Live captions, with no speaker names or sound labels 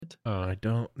I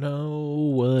don't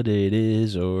know what it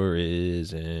is or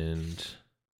isn't.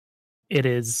 It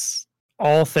is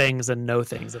all things and no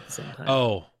things at the same time.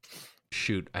 Oh,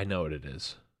 shoot. I know what it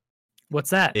is.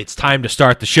 What's that? It's time to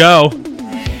start the show.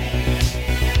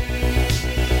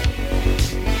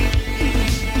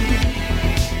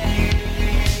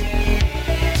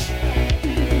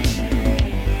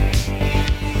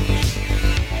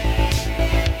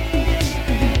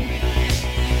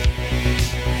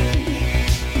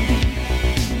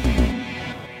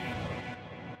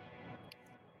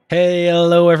 Hey,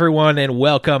 hello everyone, and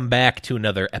welcome back to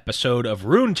another episode of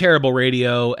Rune Terrible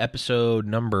Radio, episode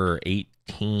number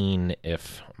 18,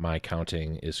 if my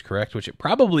counting is correct, which it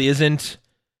probably isn't.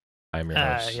 I'm your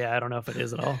host. Yeah, I don't know if it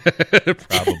is at all.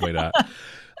 Probably not.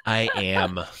 I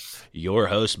am your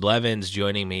host, Blevins.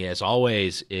 Joining me, as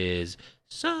always, is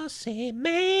Saucy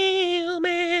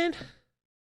Mailman.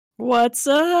 What's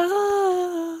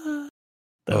up?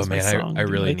 Oh man, I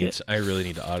really need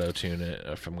to auto tune it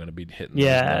if I'm going to be hitting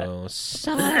those.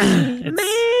 Saucy Mailman.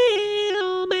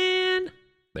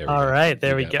 There we All go. right,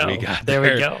 there we go. We got there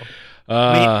we go.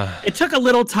 It took a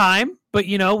little time, but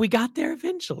we got there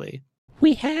eventually.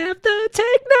 We have the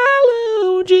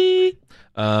technology.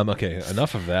 Okay,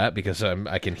 enough of that because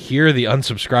I can hear the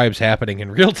unsubscribes happening in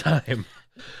real time.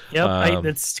 Yep,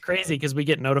 it's crazy because we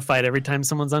get notified every time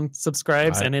someone's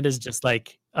unsubscribes, and it is just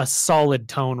like a solid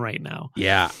tone right now.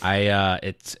 Yeah,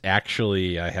 it's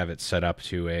actually I have it set up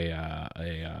to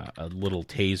a little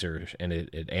taser, and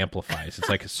it amplifies. It's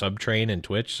like a subtrain in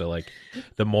Twitch, so like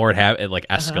the more it like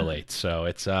escalates. So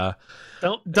it's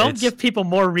don't give people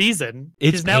more reason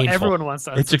because now everyone wants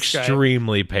to unsubscribe. It's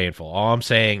extremely painful. All I'm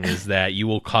saying is that you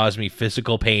will cause me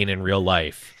physical pain in real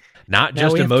life. Not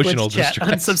just emotional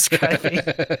distress.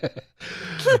 Unsubscribing.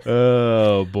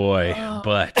 Oh boy!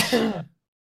 But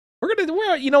we're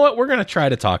gonna try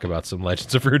to talk about some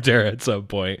Legends of Runeterra at some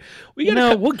point.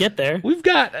 We'll get there. We've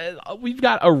got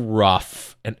a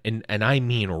rough and I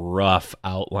mean rough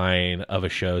outline of a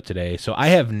show today, so I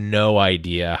have no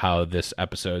idea how this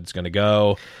episode's gonna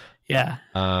go. Yeah.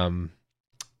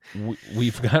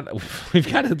 We've got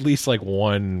at least like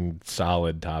one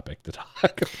solid topic to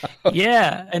talk about.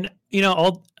 Yeah, and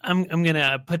I'm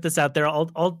gonna put this out there.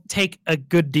 I'll take a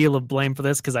good deal of blame for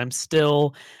this because I'm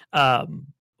still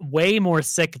way more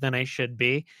sick than I should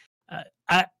be.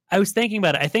 I was thinking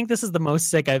about it. I think this is the most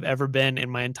sick I've ever been in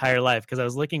my entire life because I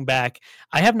was looking back.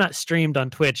 I have not streamed on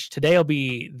Twitch. Today will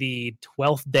be the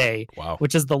 12th day, wow,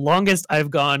 which is the longest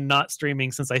I've gone not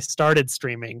streaming since I started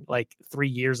streaming like 3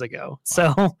 years ago.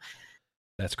 Wow. So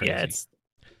that's crazy. Yeah,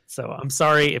 so I'm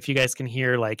sorry if you guys can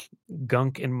hear like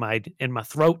gunk in my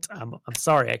throat. I'm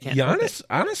sorry. I can't. Yeah,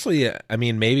 honestly, I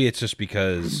mean, maybe it's just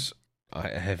because I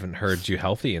haven't heard you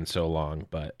healthy in so long,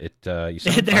 but you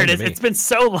sound there fine it is. to me. It's been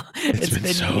so long.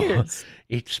 It's been years.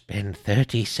 It's been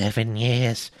 37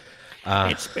 years.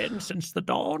 It's been since the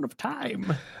dawn of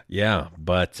time. Yeah,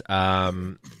 but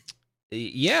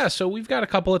yeah. So we've got a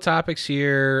couple of topics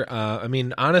here. I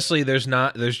mean, honestly, there's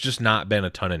just not been a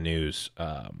ton of news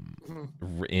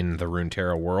in the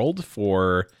Runeterra world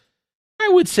for, I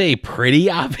would say, pretty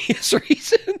obvious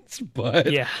reasons,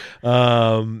 but yeah,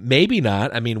 maybe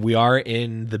not. I mean, we are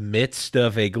in the midst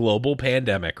of a global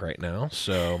pandemic right now,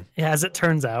 so yeah, as it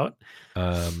turns out.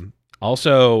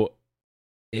 Also,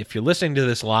 if you're listening to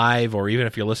this live, or even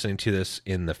if you're listening to this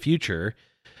in the future,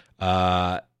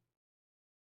 it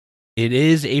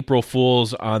is April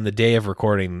Fool's on the day of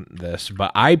recording this,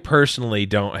 but I personally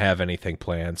don't have anything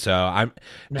planned, so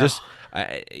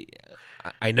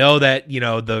I know that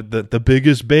the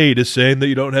biggest bait is saying that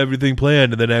you don't have anything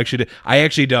planned, and then I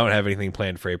actually don't have anything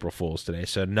planned for April Fool's today.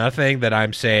 So nothing that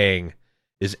I'm saying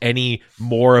is any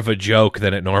more of a joke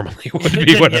than it normally would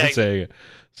be when I'm saying it.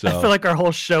 So I feel like our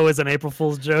whole show is an April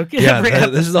Fool's joke. Yeah,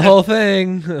 this is the whole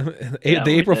thing. The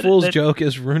April Fool's joke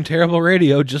is Rune Terrible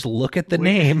Radio. Just look at the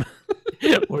name.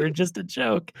 We're just a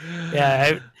joke.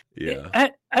 Yeah.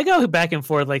 I go back and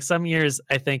forth. Like some years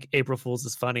I think April Fool's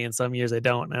is funny and some years I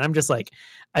don't. And I'm just like,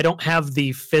 I don't have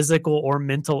the physical or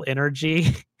mental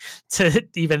energy to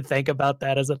even think about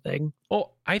that as a thing.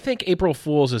 Well, I think April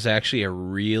Fool's is actually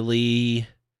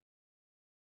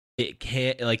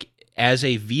as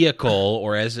a vehicle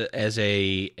or as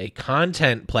a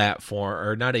content platform,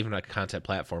 or not even a content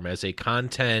platform, as a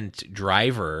content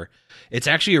driver, it's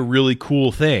actually a really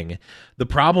cool thing. The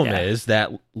problem is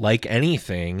that, like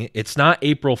anything, it's not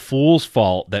April Fool's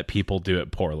fault that people do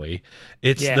it poorly.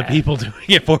 It's the people doing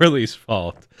it poorly's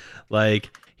fault.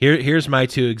 Like, here's my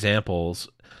two examples.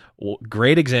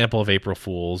 Great example of April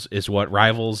Fool's is what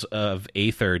Rivals of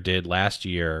Aether did last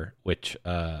year, which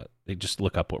just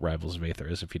look up what Rivals of Aether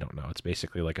is if you don't know. It's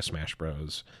basically like a Smash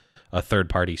Bros. a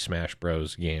third-party Smash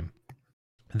Bros. Game.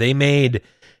 They made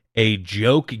a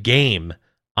joke game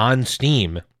on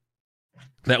Steam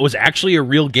that was actually a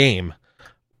real game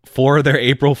for their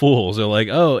April Fools. They're like,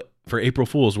 oh, for April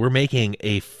Fools, we're making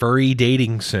a furry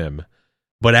dating sim.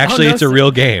 But actually, it's a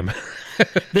real game.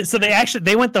 So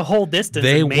they went the whole distance.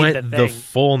 They and made went the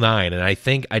full 9, and I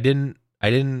think I didn't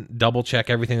double check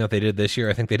everything that they did this year.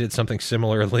 I think they did something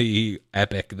similarly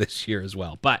epic this year as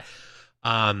well. But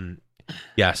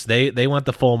yes, they went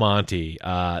the full Monty.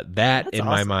 That's in awesome.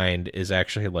 My mind is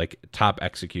actually like top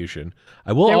execution.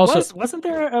 I will wasn't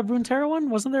there a Runeterra one?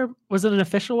 Was it an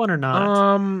official one or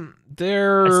not?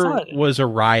 There was a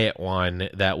Riot one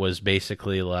that was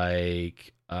basically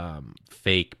like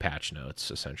fake patch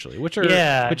notes essentially, which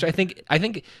I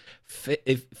think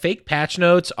fake patch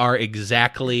notes are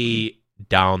exactly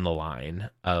down the line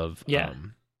of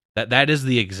that is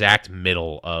the exact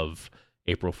middle of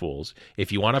April Fools.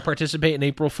 If you want to participate in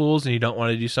April Fools and you don't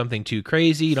want to do something too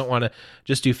crazy, you don't want to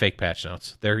just do fake patch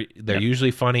notes. They're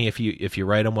usually funny if you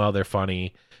write them well. They're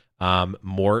funny.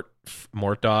 Mort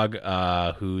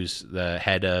Dog, who's the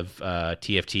head of the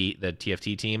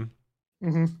TFT team.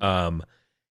 Mm-hmm.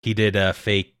 He did a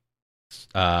fake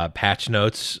patch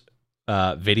notes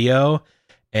video,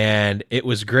 and it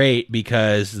was great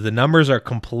because the numbers are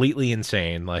completely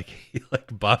insane. Like he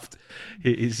buffed.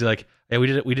 He's like, yeah,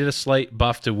 we did a slight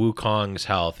buff to Wukong's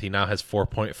health. He now has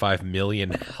 4.5 million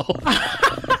health.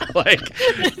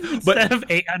 Instead of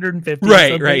 850.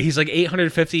 Right. He's like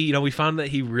 850. We found that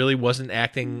he really wasn't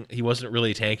acting. He wasn't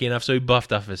really tanky enough, so he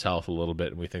buffed up his health a little bit.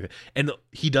 And we think, and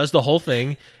he does the whole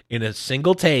thing in a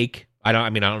single take. I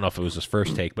don't know if it was his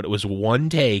first take, but it was one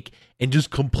take and just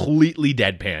completely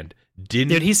deadpanned.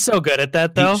 Dude, he's so good at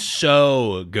that, though. He's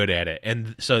so good at it,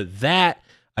 and so that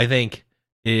I think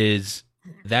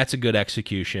that's a good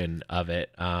execution of it.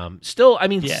 Still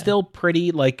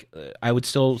pretty, like, I would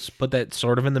still put that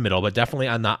sort of in the middle, but definitely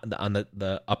on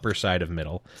the upper side of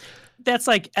middle. That's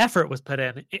like effort was put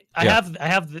in. I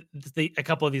have a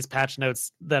couple of these patch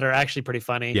notes that are actually pretty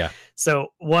funny. Yeah.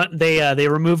 So they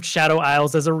removed Shadow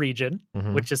Isles as a region,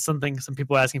 mm-hmm. which is something some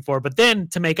people are asking for. But then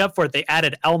to make up for it, they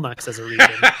added Elmux as a region.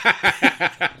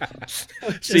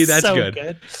 See, that's so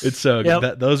good. It's so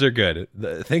good. Those are good.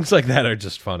 Things like that are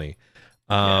just funny.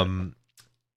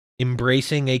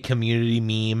 Embracing a community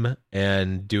meme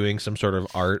and doing some sort of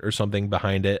art or something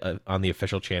behind it on the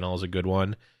official channel is a good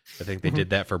one. I think they mm-hmm.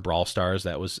 did that for Brawl Stars.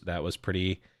 That was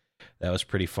pretty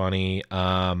funny.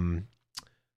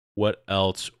 What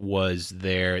else was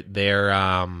there?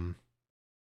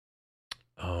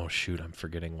 Oh shoot, I'm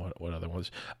forgetting what other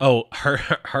ones. Oh,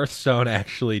 Hearthstone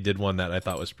actually did one that I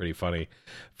thought was pretty funny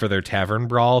for their Tavern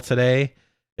Brawl today.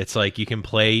 It's like you can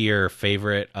play your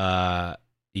favorite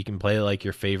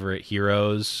your favorite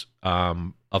heroes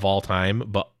of all time,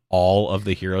 but all of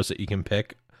the heroes that you can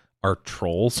pick are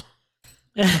trolls.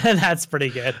 That's pretty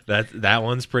good. That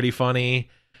one's pretty funny.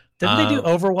 Didn't they do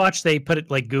Overwatch? They put it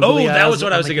like googly eyes. Oh, that was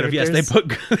what I was thinking of. Yes, they put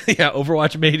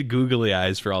Overwatch made googly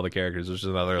eyes for all the characters, which is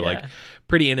another like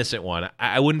pretty innocent one.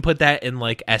 I wouldn't put that in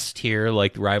like S tier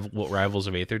like what Rivals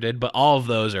of Aether did, but all of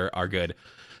those are good.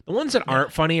 The ones that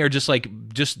aren't funny are just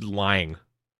lying.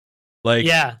 Like,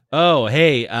 oh,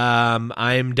 hey,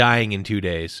 I'm dying in 2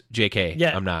 days.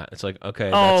 JK, I'm not. It's like, okay.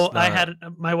 Oh,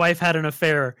 my wife had an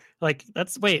affair. Like,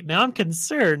 now I'm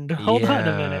concerned. Hold on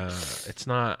a minute. It's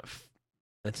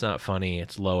not funny.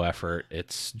 It's low effort.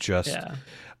 It's just,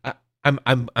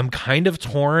 I'm kind of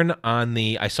torn on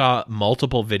I saw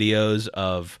multiple videos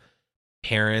of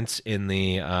parents in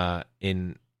the,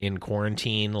 in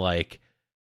quarantine, like,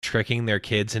 tricking their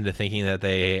kids into thinking that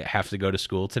they have to go to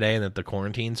school today and that the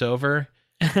quarantine's over.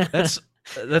 That's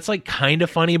like kind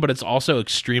of funny, but it's also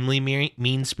extremely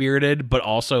mean-spirited, but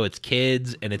also it's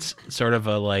kids and it's sort of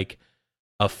it's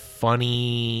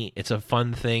a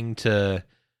fun thing to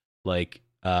like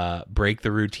break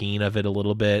the routine of it a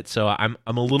little bit. So I'm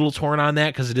a little torn on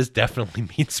that because it is definitely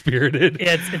mean-spirited.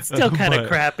 Yeah, it's still kind of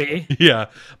crappy. Yeah,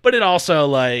 but it also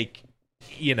like,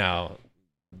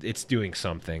 it's doing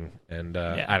something, and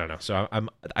I don't know. So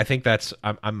I think that's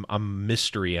I'm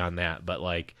mystery on that, but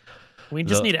like we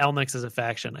just need Elmix as a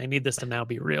faction. I need this to now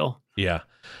be real. Yeah,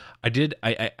 I did.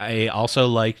 I also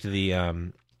liked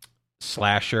the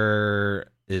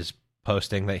Slasher is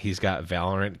posting that he's got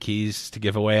Valorant keys to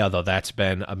give away, although that's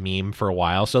been a meme for a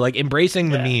while. So like embracing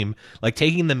the meme, like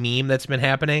taking the meme that's been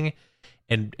happening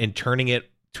and turning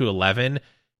it to 11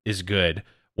 is good.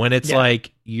 When it's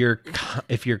like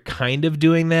if you're kind of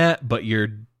doing that, but you're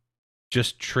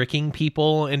just tricking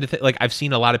people into like I've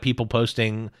seen a lot of people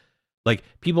posting, like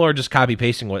people are just copy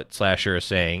pasting what Slasher is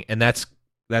saying, and that's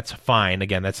that's fine.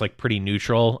 Again, that's like pretty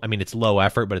neutral. I mean, it's low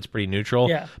effort, but it's pretty neutral.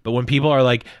 Yeah. But when people are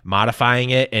like modifying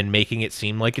it and making it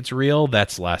seem like it's real,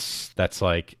 that's less. That's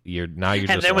like you're And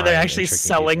just then when they're lying actually and tricking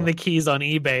selling people. the keys on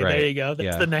eBay, Right. there you go.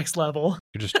 That's Yeah. the next level.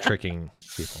 You're just tricking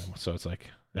people. So it's like,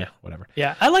 yeah, whatever.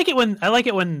 Yeah, I like it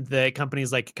when the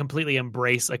companies like completely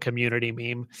embrace a community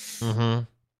meme. Mm-hmm.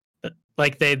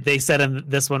 Like they said in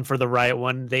this one for the Riot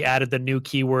one, they added the new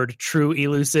keyword "true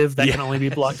elusive" that can only be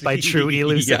blocked by true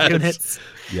elusive Yes. units.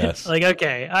 Yes. Like,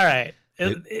 okay, all right,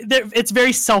 it's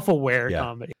very self-aware Yeah.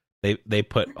 comedy. They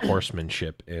put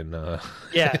horsemanship in.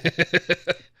 Yeah.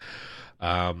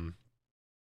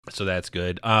 So that's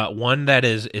good. One that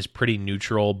is pretty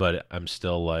neutral, but I'm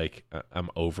still like I'm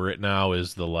over it now.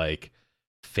 Is the like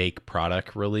fake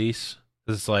product release?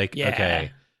 It's like Yeah.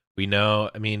 okay, we know.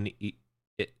 I mean,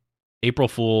 April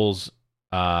Fools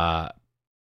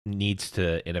needs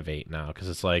to innovate now because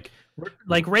it's like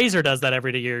Razer does that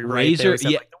every year. Right? Razer, Said,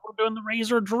 yeah. like, we're doing the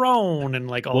Razer drone and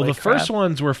like all. Well, that the first crap.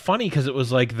 ones were funny because it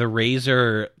was like the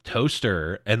Razer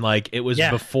toaster, and like it was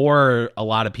Yeah. before a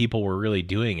lot of people were really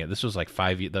doing it. This was like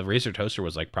the Razer toaster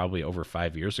was like probably over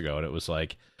 5 years ago, and it was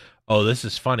like, oh, this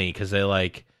is funny because they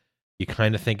like you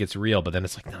kind of think it's real, but then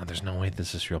it's like, no, there's no way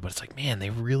this is real. But it's like, man, they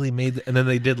really made. And then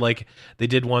they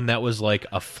did one that was like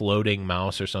a floating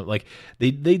mouse or something. Like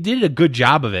they did a good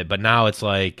job of it, but now it's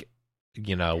like,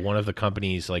 you know, one of the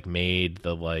companies like made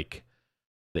the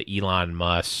Elon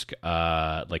Musk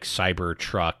like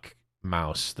Cybertruck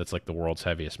mouse that's like the world's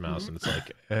heaviest mouse, and it's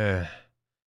like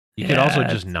you could also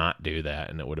just not do that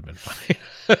and it would have been fine.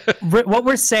 What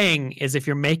we're saying is if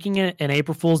you're making it an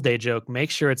April Fool's Day joke, make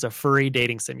sure it's a furry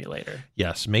dating simulator.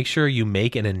 Yes, make sure you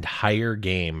make an entire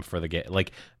game for the game.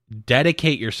 Like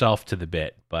dedicate yourself to the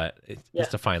bit, but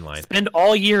it's a fine line. Spend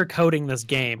all year coding this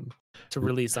game to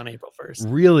release on April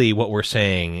 1st. Really, what we're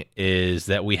saying is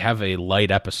that we have a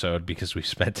light episode because we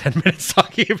spent 10 minutes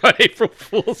talking about April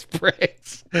Fool's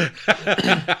pranks.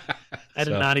 I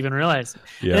did not even realize.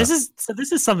 Yeah. This is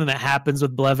something that happens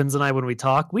with Blevins and I when we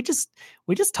talk. We just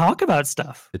talk about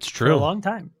stuff. It's For a true. long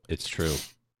time. It's true.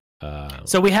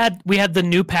 So we had the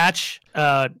new patch,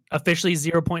 officially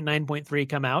 0.9.3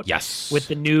 come out. Yes. With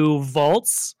the new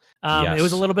vaults. Yes. It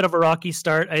was a little bit of a rocky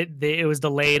start. It was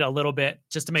delayed a little bit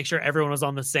just to make sure everyone was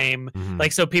on the same,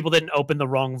 like so people didn't open the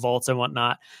wrong vaults and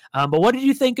whatnot. But what did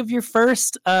you think of your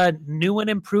first new and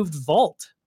improved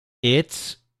vault?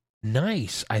 It's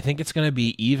nice. I think it's going to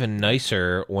be even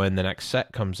nicer when the next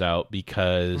set comes out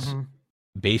because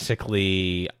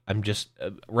basically I'm just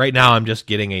right now I'm just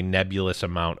getting a nebulous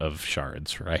amount of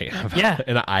shards, right? Yeah.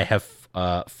 And I have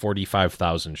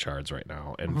 45,000 shards right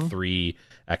now and 3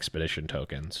 expedition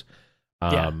tokens.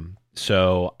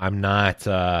 So I'm not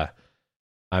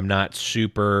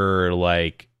super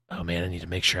like, oh man, I need to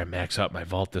make sure I max out my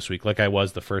vault this week like I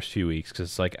was the first few weeks because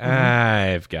it's like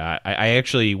I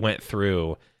actually went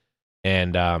through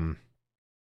and one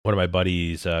of my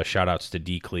buddies, shout outs to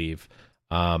D-Cleave,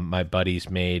 my buddies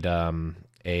made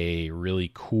a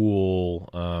really cool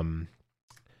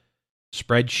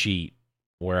spreadsheet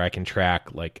where I can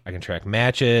track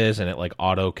matches and it like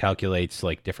auto calculates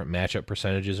like different matchup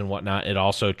percentages and whatnot. It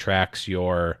also tracks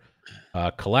your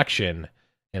collection.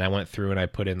 And I went through and I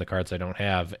put in the cards I don't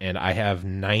have, and I have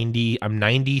I'm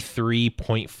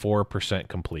 93.4%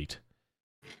 complete.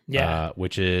 Yeah.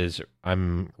 Which is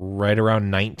I'm right around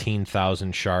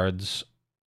 19,000 shards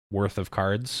worth of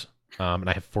cards. And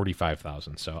I have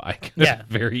 45,000, so I can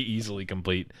very easily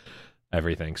complete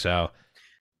everything. So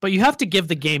but you have to give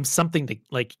the game something to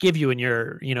like give you in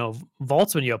your,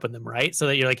 vaults when you open them, right? So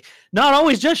that you're like, not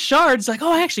always just shards. Like,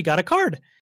 oh, I actually got a card.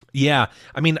 Yeah,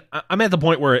 I mean, I'm at the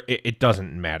point where it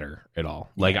doesn't matter at all.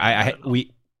 Like I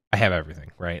have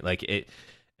everything, right? Like it,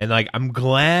 and like I'm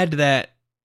glad that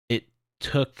it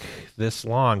took this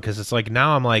long because it's like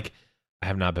now I'm like I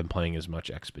have not been playing as much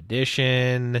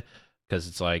Expedition because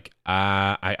it's like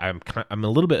I'm a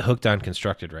little bit hooked on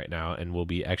Constructed right now, and we'll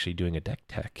be actually doing a deck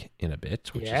tech in a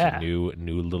bit, which is a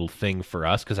new little thing for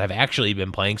us because I've actually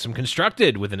been playing some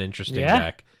Constructed with an interesting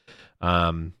deck.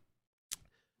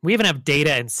 We even have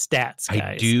data and stats, guys.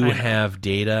 I do have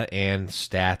data and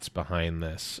stats behind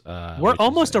this. We're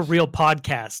almost a real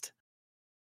podcast.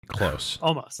 Close.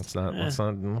 Almost. Let's not get I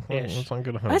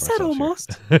said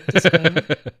almost.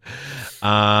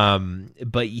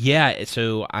 But yeah,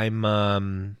 so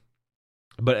I'm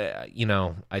but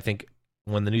I think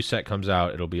when the new set comes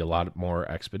out, it'll be a lot more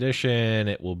Expedition.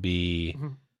 It will be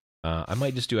I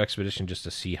might just do Expedition just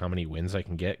to see how many wins I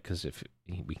can get, because if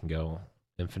we can go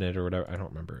Infinite or whatever. I don't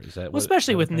remember. Is that Well,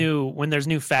 especially with when there's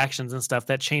new factions and stuff,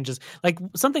 that changes. Like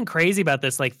something crazy about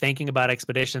this, like thinking about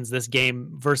Expeditions, this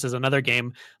game versus another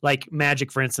game like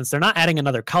Magic, for instance, they're not adding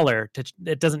another color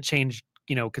it doesn't change,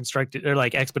 constructed or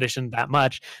like Expedition that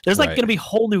much. There's like going to be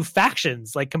whole new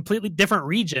factions, like completely different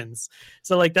regions.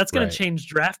 So like that's going to change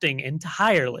drafting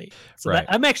entirely. So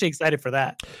I'm actually excited for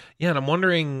that. Yeah. And I'm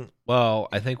wondering, well,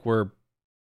 I think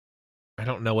I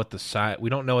don't know what we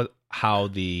don't know how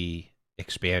the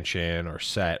expansion or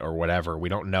set or whatever, we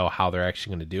don't know how they're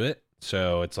actually going to do it.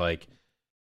 So it's like,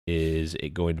 is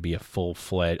it going to be a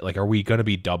full-fledged, like, are we going to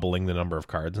be doubling the number of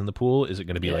cards in the pool? Is it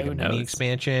going to be like a mini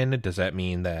expansion? Does that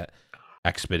mean that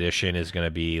Expedition is going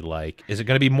to be like, is it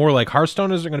going to be more like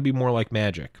Hearthstone, or is it going to be more like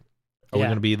Magic? Are we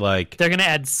going to be like, they're going to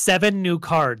add 7 new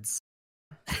cards?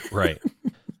 Right.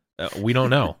 We don't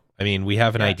know. I mean, we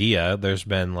have an idea. There's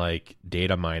been like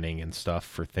data mining and stuff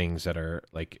for things that are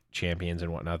like champions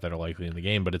and whatnot that are likely in the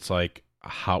game, but it's like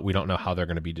we don't know how they're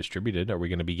going to be distributed. Are we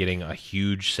going to be getting a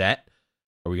huge set?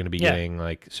 Are we going to be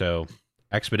getting so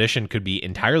Expedition could be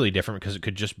entirely different because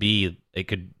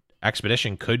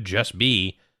Expedition could just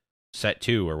be set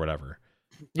 2 or whatever.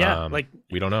 Yeah. Like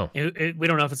we don't know. We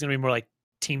don't know if it's going to be more like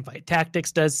Teamfight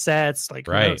Tactics does sets. Like,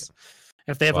 who knows?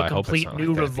 If they have a complete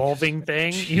new revolving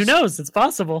thing, who knows? It's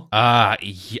possible.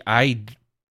 I'm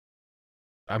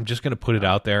just going to put it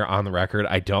out there on the record.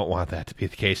 I don't want that to be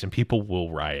the case, and people will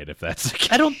riot if that's the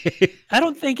case. I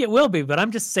don't think it will be, but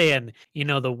I'm just saying,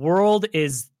 the world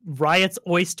is Riot's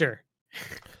oyster.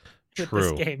 True.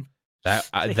 This game.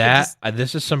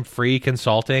 This is some free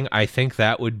consulting. I think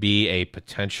that would be a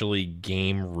potentially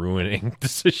game ruining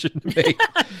decision to make.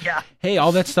 Yeah. Hey,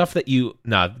 all that stuff that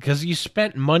because you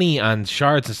spent money on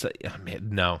shards and stuff. Oh, man,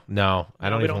 no, I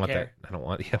don't even want that. I don't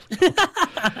want.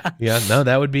 Yeah, no,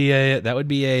 that would be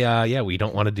a we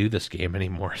don't want to do this game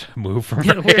anymore. Move from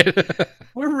it.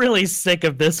 We're really sick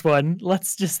of this one.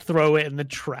 Let's just throw it in the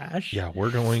trash. Yeah, we're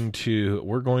going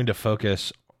to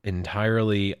focus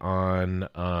entirely on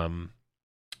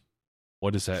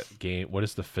what is that game? What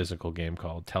is the physical game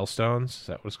called? Tellstones? Is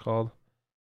that what it's called?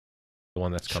 The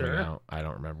one that's coming out. I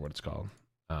don't remember what it's called.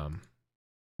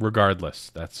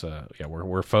 Regardless, that's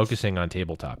we're focusing on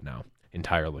tabletop now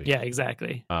entirely. Yeah,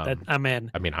 exactly. I'm in.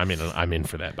 I mean, I'm in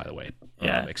for that, by the way.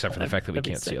 Yeah, except for the fact that we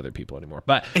can't see other people anymore.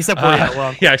 But except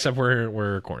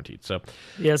we're quarantined. So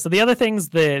So the other things,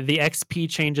 the XP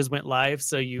changes went live,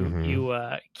 so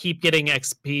you keep getting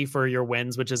XP for your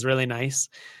wins, which is really nice.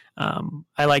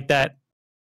 I like that,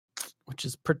 which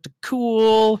is pretty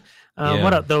cool.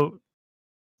 What up though?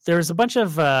 There's a bunch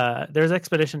of there's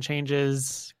Expedition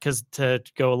changes to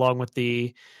go along with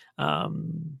the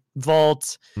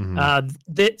vault.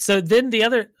 So then the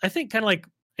other, I think, kind of like,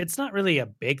 it's not really a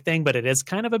big thing, but it is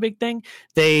kind of a big thing.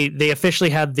 They officially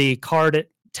had the card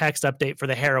text update for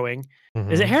the Harrowing.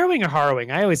 Is it Harrowing or Harrowing?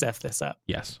 I always F this up.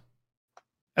 Yes.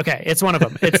 Okay, it's one of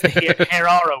them. It's the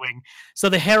Harrowing. So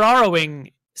the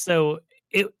Harrowing, so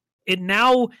it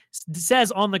now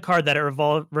says on the card that it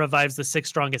revives the 6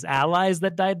 strongest allies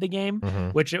that died the game,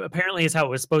 which apparently is how it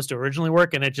was supposed to originally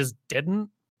work, and it just didn't.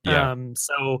 Yeah.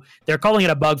 So they're calling it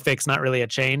a bug fix, not really a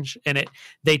change. And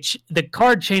the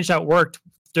card changed how it worked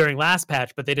during last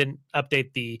patch, but they didn't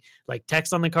update the like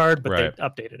text on the card, but they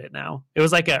updated it now. It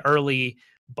was like an early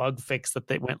bug fix that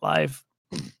they went live.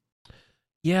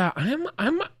 Yeah, I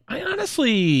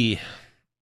honestly,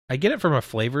 I get it from a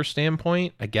flavor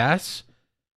standpoint, I guess,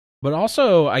 but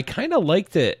also I kind of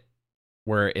liked it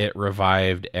where it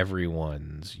revived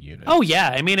everyone's unit. Oh yeah,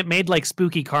 I mean, it made like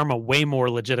Spooky Karma way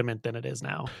more legitimate than it is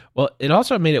now. Well, it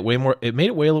also made it way more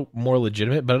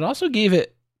legitimate, but it also gave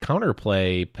it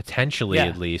counterplay potentially,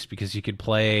 at least, because you could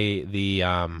play the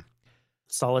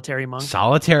solitary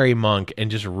monk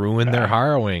and just ruin their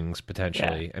Harrowings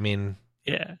potentially. Yeah. I mean,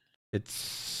 yeah,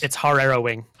 it's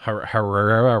Harrowing. But I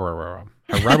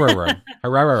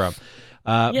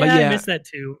missed that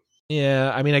too.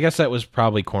 Yeah, I mean, I guess that was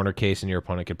probably corner case, and your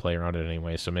opponent could play around it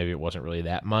anyway, so maybe it wasn't really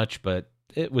that much, but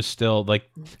it was still, like,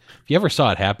 if you ever saw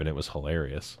it happen, it was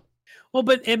hilarious. Well,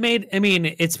 but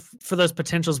it's for those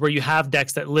potentials where you have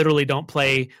decks that literally don't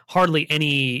play hardly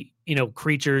any,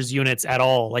 creatures, units at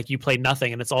all. Like, you play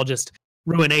nothing, and it's all just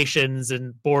ruinations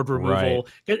and board removal.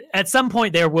 Right. At some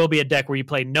point, there will be a deck where you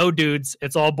play no dudes,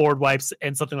 it's all board wipes,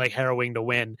 and something like Harrowing to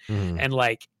win, and,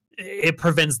 like, it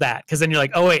prevents that, because then you're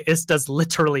like, oh wait, this does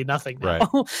literally nothing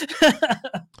now.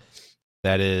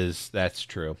 Right. That's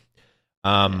true.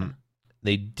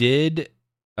 They did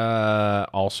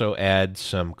also add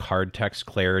some card text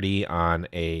clarity on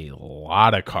a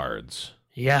lot of cards.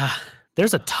 Yeah,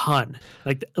 there's a ton,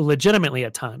 like legitimately a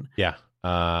ton. Yeah.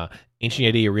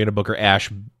 Ancient Yeti, Arena Booker,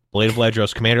 Ash, Blade of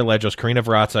Ledros, Commander Ledros, Karina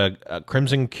Varazza,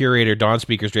 Crimson Curator, Dawn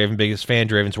Speakers, Draven Biggest Fan,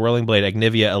 Draven's Whirling Blade,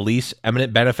 Agnivia, Elise,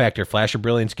 Eminent Benefactor, Flash of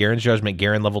Brilliance, Garen's Judgment,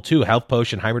 Garen Level 2, Health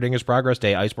Potion, Heimerdinger's Progress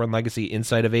Day, Iceborne Legacy,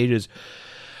 Insight of Ages,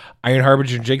 Iron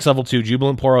Harbinger, Jake's Level 2,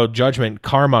 Jubilant Poro, Judgment,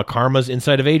 Karma, Karma's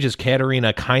Insight of Ages,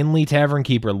 Katarina, Kindly Tavern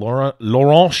Keeper,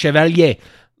 Laurent Chevalier,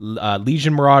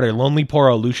 Legion Marauder, Lonely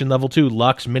Poro, Lucian Level 2,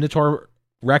 Lux, Minotaur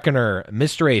Reckoner,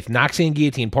 Mr. Wraith, Noxian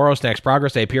Guillotine, Poro Snacks,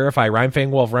 Progress Day, Purify,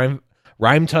 Rhymefang Wolf,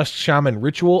 Rhyme Tusk Shaman,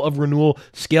 Ritual of Renewal,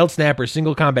 Scaled Snapper,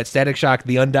 Single Combat, Static Shock,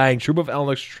 The Undying, Troop of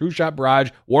Elnix, True Shot Barrage,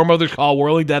 War Mother's Call,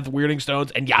 Whirling Death, Weirding Stones,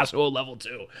 and Yasuo Level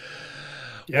 2.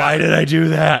 Yeah. Why did I do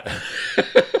that?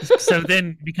 So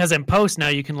then, because in post now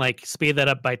you can like speed that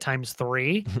up by times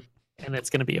 3, and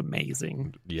it's going to be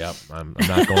amazing. Yep, I'm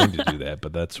not going to do that,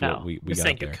 but that's what we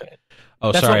got there. Could.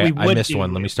 Oh, that's sorry, I missed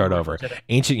one. Let me start over.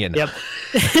 Ancient. Yep.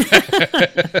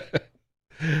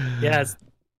 Yes.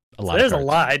 There's a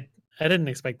lot. I didn't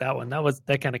expect that one.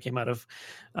 That kind of came out of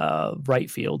right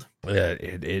field. Yeah,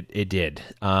 it did.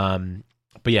 But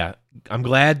yeah, I'm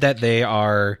glad that they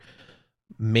are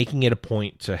making it a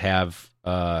point to have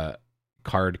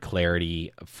card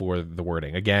clarity for the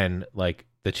wording. Again, like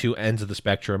the two ends of the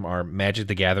spectrum are Magic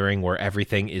the Gathering, where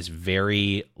everything is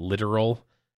very literal,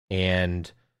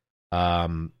 and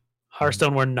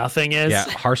Hearthstone, where nothing is. Yeah,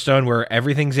 Hearthstone, where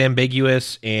everything's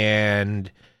ambiguous,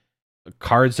 and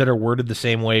cards that are worded the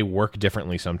same way work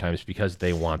differently sometimes because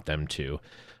they want them to.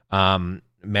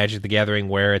 Magic the Gathering,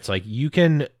 where it's like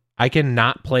I can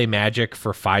not play Magic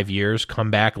for 5 years, come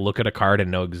back, look at a card,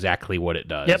 and know exactly what it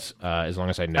does. Yep. As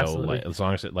long as I know, like, as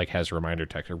long as it like has reminder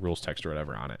text or rules text or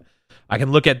whatever on it, I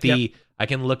can look at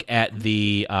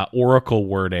the Oracle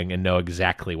wording and know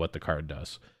exactly what the card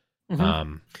does.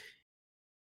 Mm-hmm.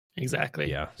 Exactly.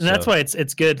 Yeah. And that's why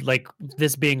it's good, like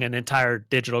this being an entire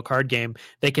digital card game,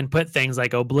 they can put things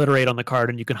like obliterate on the card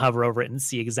and you can hover over it and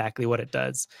see exactly what it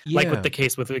does. Yeah. Like with the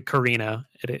case with Karina,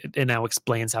 it now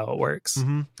explains how it works.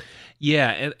 Mm-hmm.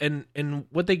 Yeah. And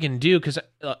what they can do, because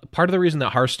part of the reason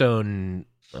that Hearthstone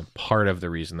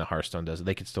does it,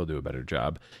 they could still do a better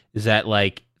job, is that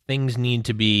like things need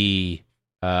to be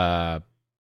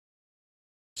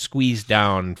squeezed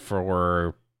down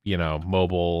for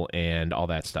mobile and all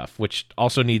that stuff, which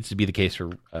also needs to be the case for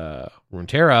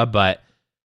Runeterra, but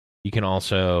you can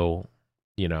also,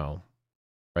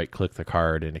 right click the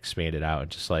card and expand it out,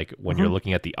 and just like when you're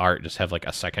looking at the art, just have like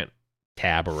a second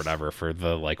tab or whatever for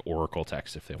the like Oracle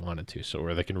text if they wanted to, so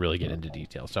where they can really get into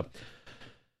detail. So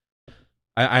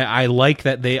I like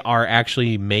that they are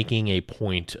actually making a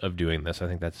point of doing this. I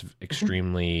think that's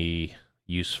extremely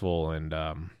useful and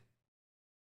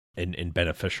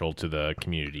beneficial to the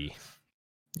community.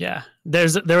 Yeah, there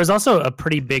was also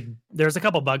there's a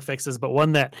couple bug fixes, but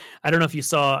one that I don't know if you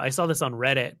saw, I saw this on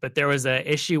Reddit, but there was an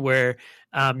issue where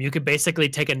you could basically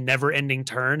take a never-ending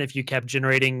turn if you kept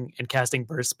generating and casting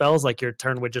burst spells, like your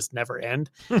turn would just never end,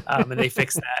 and they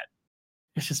fixed that.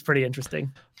 It's just pretty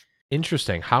interesting.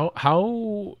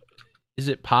 How is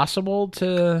it possible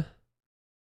to?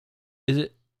 Is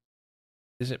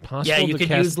it possible? Yeah, you to could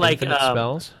cast use like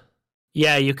spells.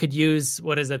 Yeah, you could use,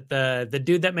 what is it, the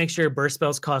dude that makes your burst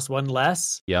spells cost 1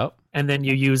 less. Yep. And then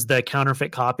you use the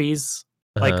counterfeit copies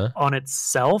like on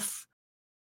itself.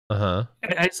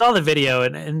 I saw the video,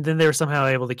 and then they were somehow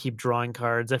able to keep drawing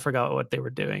cards. I forgot what they were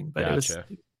doing, but gotcha.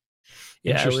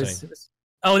 It was.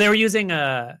 Oh, they were using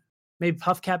maybe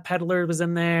Puffcat Peddler was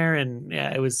in there, and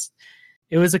yeah, it was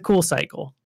a cool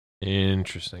cycle.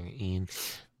 Interesting.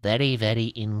 Very, very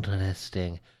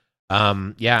interesting.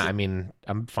 Yeah, I mean,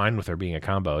 I'm fine with there being a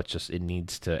combo. It's just it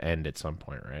needs to end at some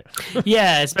point, right?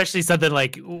 Yeah, especially something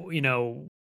like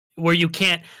where you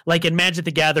can't, like in Magic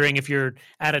the Gathering, if you're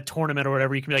at a tournament or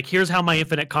whatever, you can be like, here's how my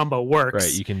infinite combo works.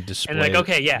 Right, you can display. And like,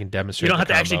 okay, yeah, you can demonstrate. You don't have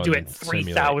to actually do it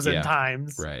 3,000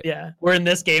 times. Right. Yeah. Where in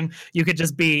this game, you could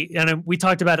just be, and we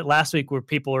talked about it last week, where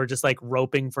people are just like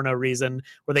roping for no reason,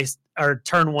 where they are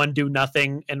turn 1 do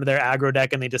nothing into their aggro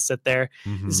deck and they just sit there.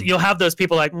 So you'll have those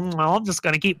people like, well, I'm just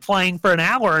going to keep playing for an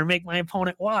hour and make my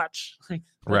opponent watch. Like,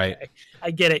 right. Okay,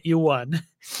 I get it. You won.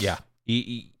 Yeah.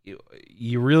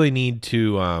 You really need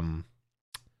to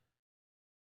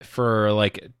for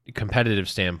like a competitive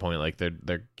standpoint, like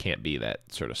there can't be that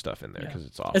sort of stuff in there because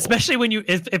it's awful. Especially when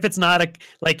if it's not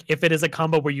if it is a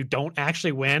combo where you don't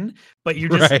actually win, but you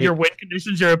just your win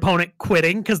conditions your opponent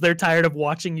quitting because they're tired of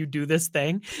watching you do this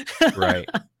thing. Right.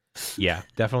 Yeah,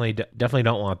 definitely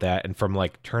don't want that. And from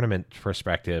like tournament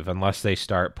perspective, unless they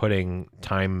start putting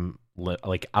time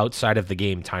like outside of the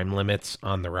game time limits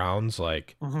on the rounds,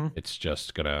 like it's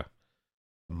just gonna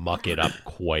muck it up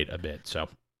quite a bit. So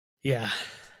yeah,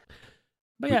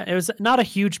 but yeah, it was not a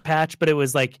huge patch, but it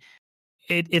was like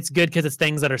it's good because it's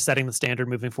things that are setting the standard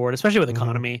moving forward, especially with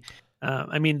economy.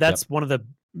 I mean, that's one of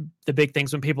the big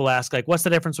things when people ask, like, what's the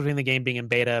difference between the game being in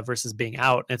beta versus being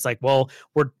out? And it's like, well,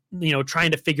 we're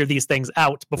trying to figure these things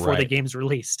out before the game's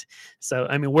released. So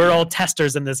I mean, we're all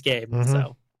testers in this game.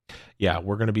 So yeah,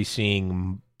 we're going to be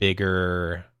seeing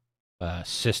bigger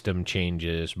system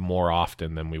changes more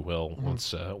often than we will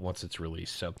once it's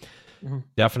released. So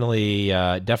definitely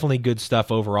good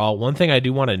stuff overall. One thing I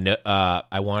do want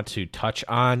to touch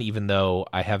on, even though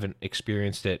I haven't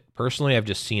experienced it personally, I've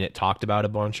just seen it talked about a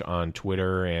bunch on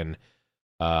Twitter and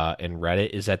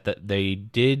Reddit, is that they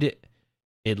did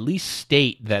at least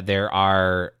state that there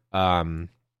are some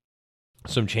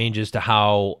changes to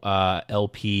how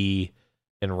LP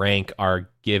and rank are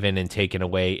given and taken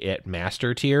away at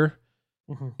master tier.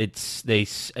 In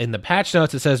the patch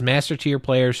notes, it says master tier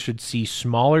players should see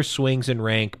smaller swings in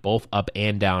rank both up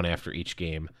and down after each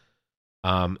game.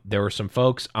 There were some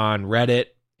folks on Reddit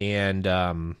and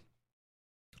on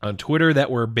Twitter that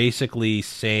were basically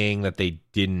saying that they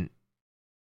didn't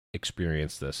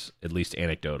experience this, at least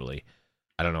anecdotally.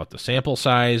 I don't know what the sample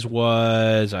size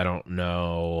was. I don't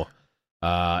know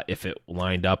if it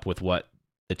lined up with what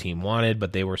the team wanted,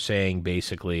 but they were saying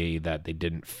basically that they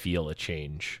didn't feel a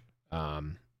change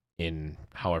in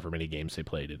however many games they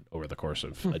played over the course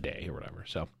of a day or whatever.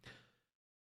 So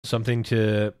something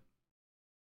to,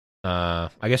 I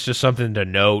guess, just something to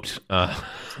note.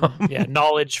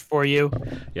 Knowledge for you.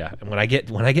 Yeah, and when I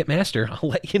get master, I'll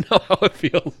let you know how it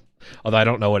feels. Although I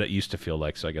don't know what it used to feel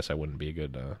like, so I guess I wouldn't be a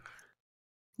good.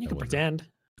 You could pretend.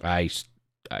 I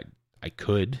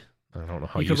could. I don't know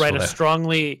how you could write a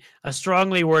strongly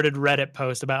worded Reddit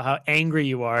post about how angry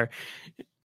you are.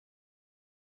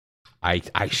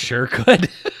 I sure could.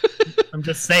 I'm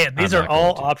just saying, these are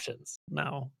all options.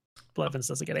 No, Blevins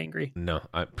doesn't get angry. No,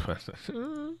 that's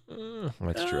true.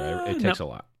 It takes a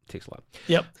lot. It takes a lot.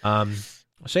 Yep.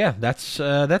 So yeah,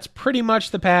 that's pretty much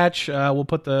the patch. I'll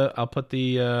put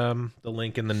the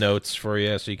link in the notes for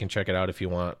you so you can check it out if you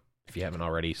want. If you haven't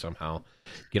already somehow.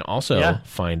 You can also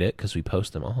find it, because we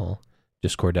post them all,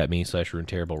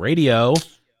 discord.me/RuneTerribleRadio.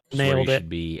 Nailed it. Should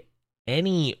be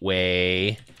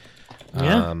anyway.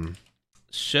 Yeah.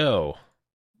 So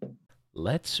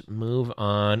let's move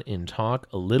on and talk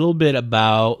a little bit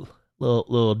about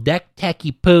little deck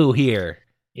techie poo here.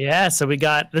 Yeah, so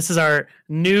this is our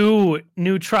new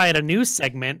try at a new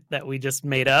segment that we just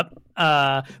made up.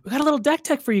 We got a little deck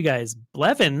tech for you guys.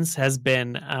 Blevins has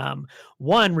been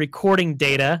recording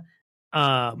data,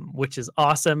 which is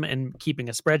awesome, and keeping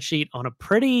a spreadsheet on a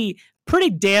pretty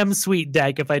damn sweet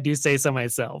deck, if I do say so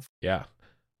myself. Yeah.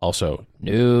 Also,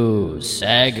 new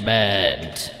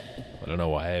segment. I don't know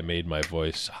why I made my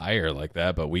voice higher like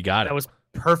that, but we got it. That was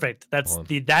perfect. That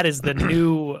is the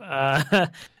new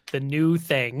the new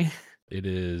thing. It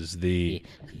is the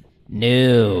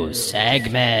new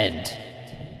segment.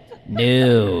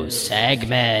 New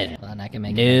segment. Hold on, I can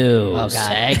make new it.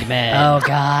 segment. Oh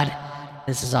God,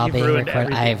 this is all You've being ruined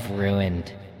recorded. everything. I've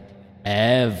ruined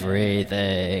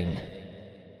everything.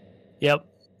 Yep.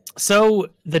 So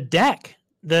the deck,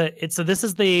 this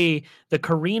is the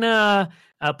Karina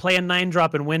play a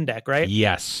 9-drop and win deck, right?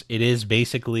 Yes, it is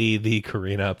basically the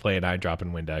Karina play a 9-drop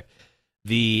and win deck.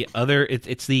 The other,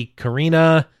 it's the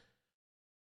Karina.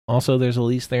 Also, there's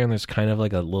Elise there, and there's kind of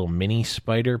like a little mini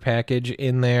spider package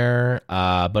in there,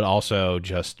 but also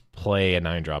just play a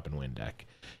 9-drop and win deck.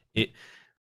 It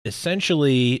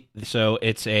essentially, so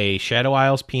it's a Shadow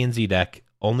Isles PNZ deck.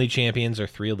 Only champions are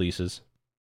 3 Elises.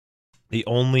 The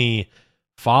only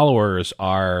followers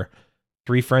are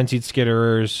 3 Frenzied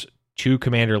Skitterers, 2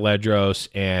 Commander Ledros,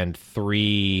 and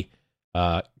 3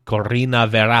 Corina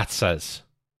Verazzas.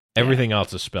 Everything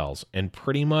else is spells. And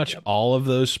pretty much all of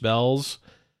those spells,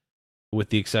 with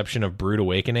the exception of Brood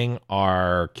Awakening,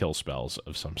 are kill spells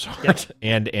of some sort. Yep.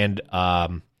 and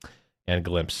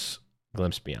Glimpse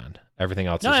Beyond. Everything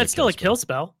else is it's still a kill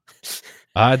spell.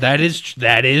 That is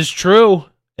true.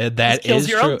 That kills is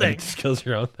your true. own thing. It kills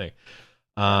your own thing.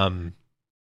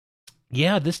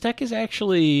 Yeah, this deck is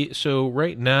actually, so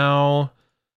right now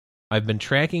I've been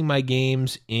tracking my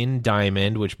games in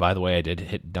Diamond, which, by the way, I did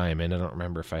hit Diamond. I don't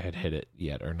remember if I had hit it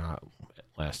yet or not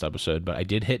last episode, but I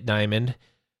did hit Diamond.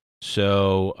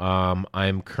 So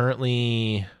I'm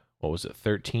currently,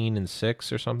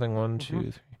 13-6 or something? 1,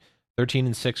 2, 3.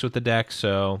 13-6 with the deck,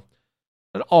 so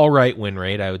an all right win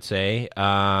rate, I would say.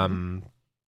 At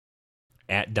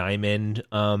Diamond,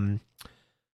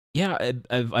 yeah,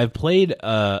 I've played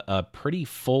a pretty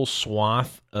full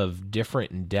swath of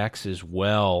different decks as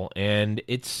well, and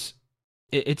it's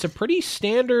a pretty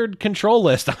standard control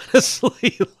list,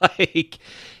 honestly. Like,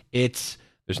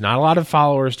 there's there's not a lot of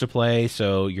followers to play,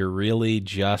 so you're really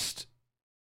just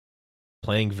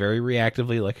playing very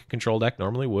reactively like a control deck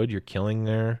normally would. You're killing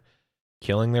their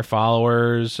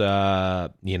followers,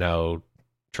 trying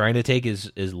to take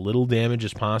as little damage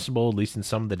as possible, at least in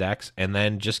some of the decks, and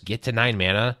then just get to 9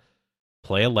 mana,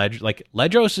 play a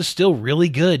Ledros is still really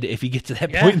good if you get to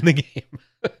that point in the game.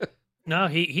 No,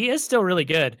 he is still really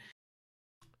good.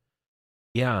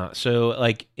 Yeah, so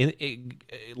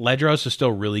Ledros is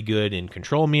still really good in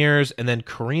control mirrors, and then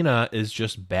Karina is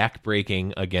just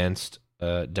backbreaking against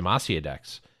Demacia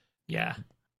decks. Yeah.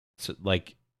 So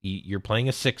you're playing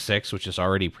a 6/6, which is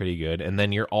already pretty good, and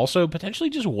then you're also potentially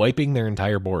just wiping their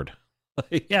entire board.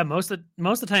 Yeah, most of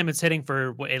the time it's hitting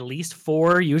for at least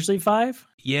 4, usually 5.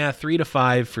 Yeah, 3 to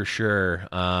 5 for sure.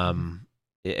 I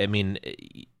mean,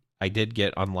 I did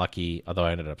get unlucky, although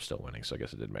I ended up still winning, so I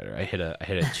guess it didn't matter. I hit a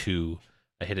 2.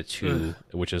 I hit a 2,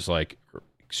 which is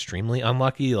extremely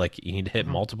unlucky. Like you need to hit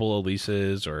multiple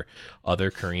Elises or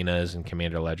other Karinas and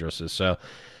Commander Ledroses. So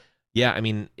yeah, I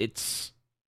mean it's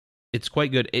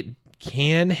quite good. It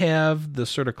can have the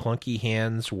sort of clunky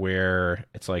hands where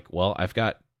it's well, I've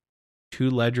got 2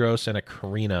 Ledros and a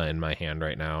Karina in my hand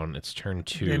right now, and it's turn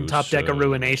 2. And top deck a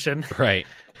Ruination. Right.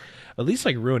 At least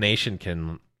Ruination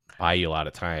can buy you a lot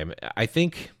of time. I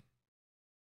think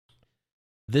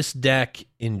this deck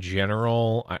in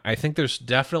general, I think there's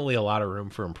definitely a lot of room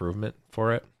for improvement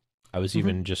for it. I was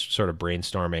even just sort of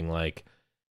brainstorming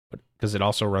because it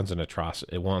also runs an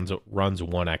atrocity. It runs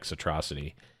 1x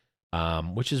atrocity,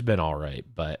 which has been all right.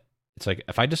 But it's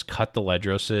if I just cut the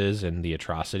Ledroses and the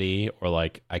atrocity, or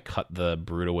I cut the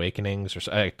Brood Awakenings,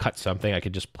 or I cut something, I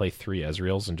could just play 3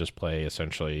 Ezreals and just play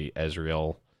essentially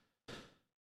Ezreal,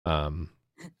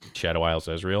 Shadow Isles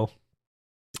Ezreal.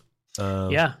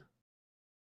 Yeah.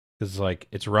 Because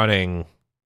it's running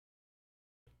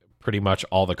pretty much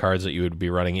all the cards that you would be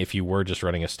running if you were just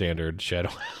running a standard Shadow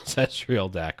Isles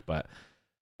Ezreal deck, but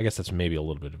I guess that's maybe a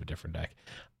little bit of a different deck.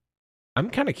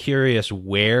 I'm kind of curious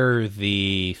where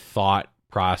the thought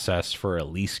process for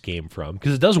Elise came from,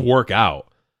 because it does work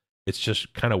out. It's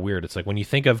just kind of weird. It's when you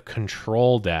think of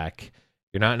control deck,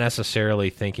 you're not necessarily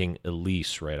thinking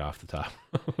Elise right off the top,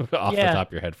 the top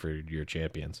of your head for your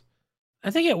champions. I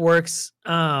think it works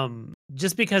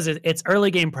just because it's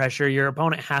early game pressure. Your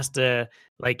opponent has to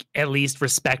at least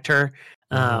respect her.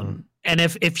 And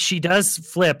if she does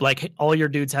flip, all your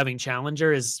dudes having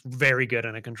Challenger is very good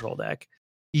in a control deck.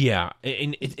 Yeah,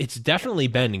 and it's definitely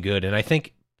been good. And I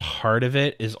think part of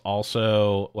it is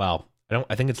also,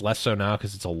 I think it's less so now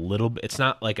because it's it's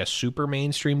not a super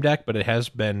mainstream deck, but it has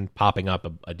been popping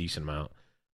up a decent amount.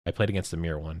 I played against the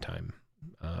Mirror one time.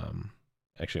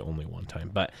 Actually only one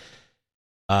time, but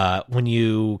when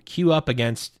you queue up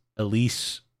against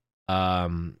Elise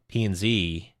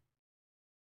PNZ,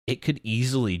 it could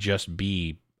easily just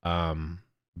be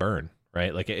burn,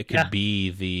 right? It could be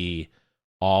the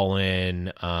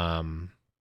all-in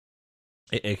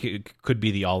it could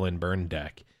be the all-in burn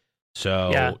deck.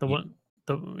 So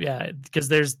yeah, because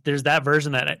there's that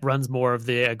version that runs more of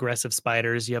the aggressive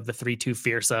spiders. You have the 3/2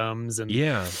 fearsomes and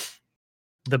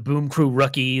the Boom Crew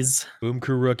rookies. And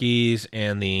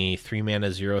the 3 mana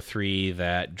 0/3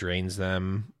 that drains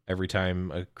them every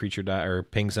time a creature dies, or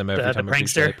pings them every time a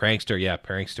creature dies.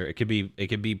 Prankster. It could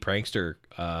be Prankster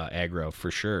aggro for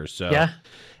sure. So yeah.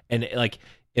 And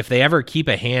if they ever keep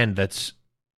a hand that's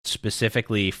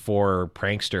specifically for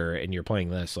Prankster and you're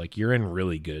playing this, you're in a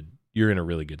really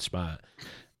good spot.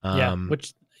 I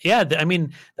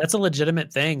mean, that's a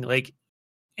legitimate thing.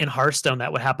 In Hearthstone,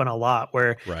 that would happen a lot,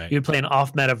 where you'd play an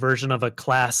off-meta version of a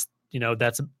class.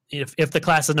 That's if the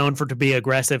class is known to be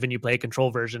aggressive and you play a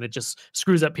control version, it just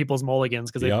screws up people's mulligans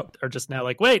because they are just now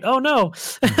wait, oh no.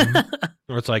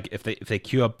 Or it's if they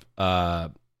queue up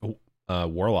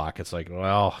Warlock, it's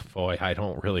well, boy, I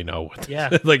don't really know what.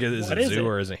 Is it Zoo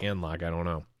or is it Handlock? I don't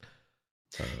know.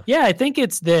 Yeah, I think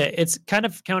it's kind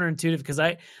of counterintuitive because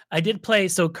I did play.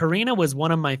 So Karina was one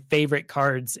of my favorite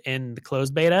cards in the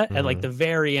closed beta. At the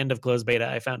very end of closed beta,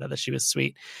 I found out that she was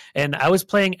sweet, and I was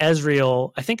playing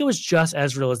Ezreal. I think it was just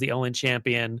Ezreal as the only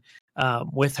champion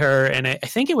with her, and I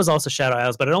think it was also Shadow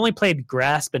Isles, but it only played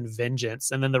Grasp and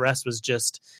Vengeance, and then the rest was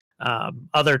just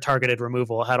other targeted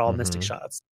removal. It had all Mystic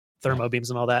Shots, Thermo Beams,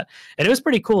 and all that, and it was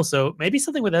pretty cool. So maybe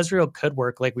something with Ezreal could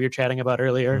work, like we were chatting about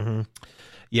earlier.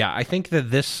 Yeah, I think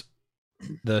that this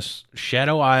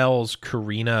Shadow Isles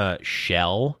Karina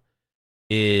shell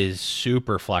is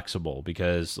super flexible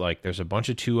because there's a bunch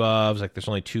of 2-ofs, there's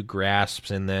only 2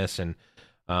 grasps in this, and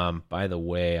by the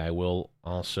way, I will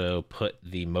also put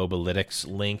the Mobalytics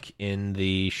link in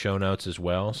the show notes as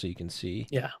well so you can see.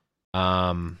 Yeah.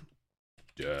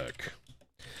 Deck.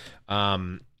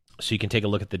 so you can take a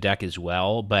look at the deck as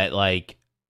well. But like,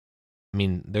 I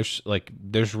mean, there's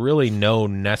really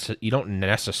you don't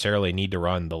necessarily need to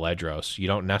run the Ledros. You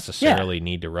don't necessarily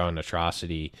need to run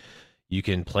Atrocity. You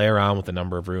can play around with the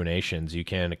number of Ruinations. You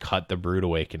can cut the Brood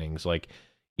Awakenings. Like,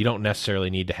 you don't necessarily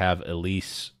need to have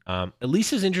Elise.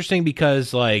 Elise is interesting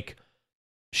because, like,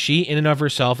 she in and of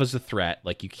herself is a threat.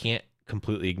 Like, you can't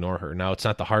completely ignore her. Now, it's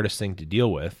not the hardest thing to deal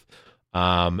with.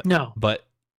 No. But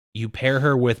you pair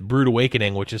her with Brood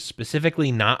Awakening, which is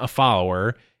specifically not a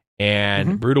follower,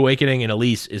 and Brood Awakening and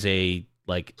Elise is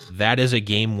that is a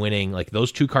game-winning. Like,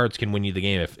 those two cards can win you the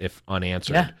game if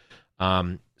unanswered.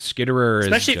 Yeah. Skitterer,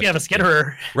 especially if you have a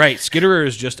Skitterer. Right, Skitterer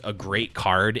is just a great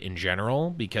card in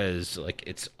general because like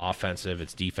it's offensive,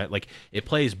 it's defense, like it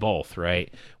plays both,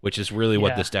 right? Which is really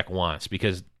what this deck wants,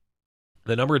 because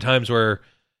the number of times where,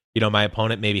 you know, my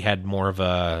opponent maybe had more of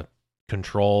a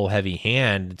control heavy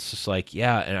hand, it's just like,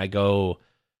 yeah, and I go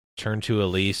turn 2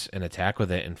 Elise and attack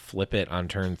with it and flip it on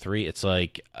turn 3. It's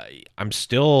like I'm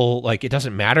still like, it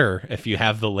doesn't matter if you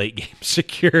have the late game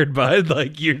secured, bud.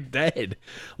 Like, you're dead.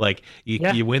 Like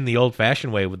you win the old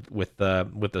fashioned way with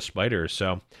the spiders.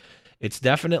 So it's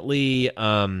definitely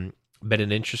been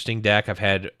an interesting deck. I've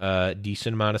had a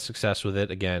decent amount of success with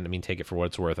it. Again, I mean, take it for what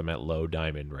it's worth. I'm at low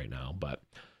diamond right now, but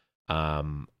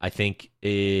I think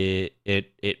it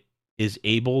is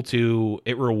able to,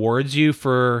 it rewards you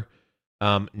for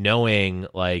knowing,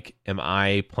 like, am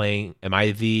I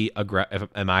the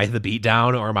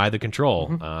beatdown or am I the control?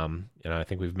 You know, I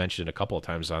think we've mentioned a couple of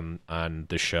times on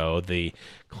the show the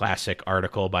classic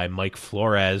article by Mike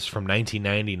Flores from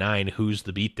 1999, "Who's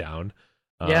the Beatdown?"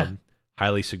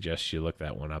 Highly suggest you look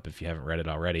that one up if you haven't read it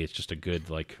already. It's just a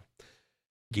good, like,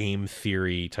 game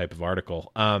theory type of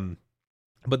article.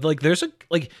 But like, there's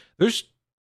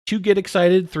 2 Get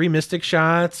Excited, 3 Mystic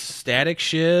Shots, Static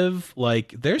Shiv.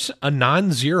 Like, there's a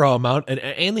non-zero amount,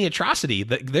 and the Atrocity.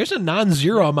 There's a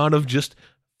non-zero amount of just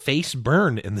face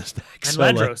burn in this deck. And so,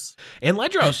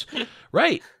 Ledros. Like,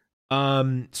 right.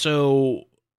 So,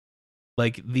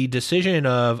 like, the decision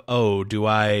of, do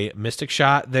I Mystic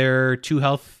Shot their 2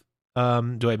 health?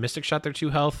 Do I Mystic Shot their 2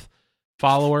 health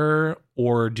follower,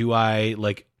 or do I,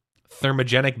 like,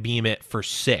 Thermogenic Beam it for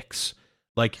 6?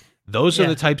 Like, those are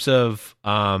the types of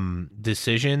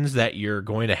decisions that you're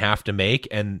going to have to make,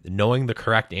 and knowing the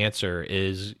correct answer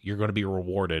is you're going to be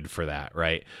rewarded for that,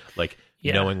 right? Like,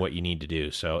 knowing what you need to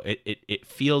do. So it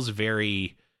feels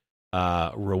very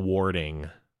rewarding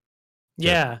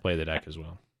to play the deck as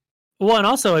well. Well, and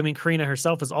also, I mean, Karina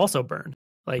herself is also burned.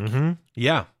 Like,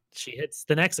 she hits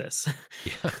the Nexus.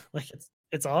 Yeah. Like,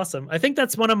 it's awesome. I think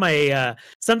that's one of my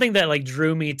something that, like,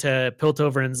 drew me to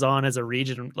Piltover and Zaun as a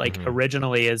region, like,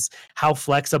 originally, is how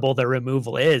flexible their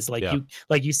removal is. Like,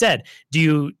 you said, do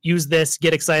you use this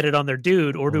Get Excited on their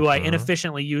dude, or do I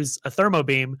inefficiently use a Thermo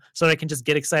Beam so that I can just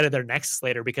Get Excited their Nexus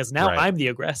later, because now I'm the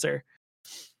aggressor?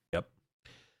 Yep.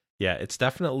 Yeah, it's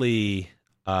definitely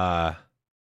been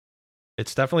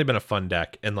a fun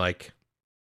deck, and, like,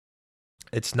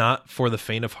 it's not for the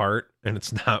faint of heart, and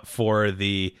it's not for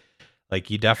the, like,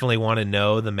 you definitely want to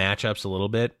know the matchups a little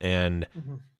bit and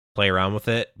play around with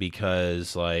it,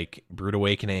 because, like, Brood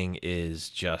Awakening is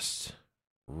just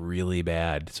really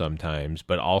bad sometimes,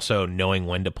 but also knowing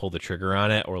when to pull the trigger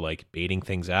on it, or, like, baiting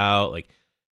things out, like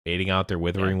baiting out their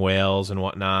Withering Whales and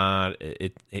whatnot.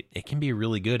 It can be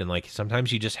really good. And, like,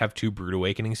 sometimes you just have 2 Brood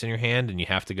Awakenings in your hand and you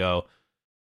have to go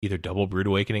either double Brood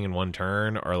Awakening in one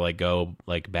turn, or, like, go,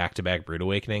 like, back-to-back Brood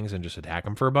Awakenings and just attack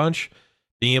them for a bunch.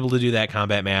 Being able to do that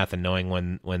combat math and knowing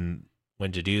when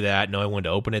to do that, knowing when to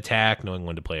open attack, knowing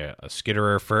when to play a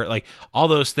Skitterer for, like, all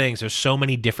those things. There's so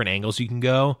many different angles you can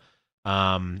go.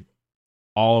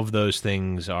 All of those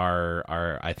things are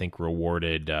I think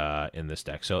rewarded in this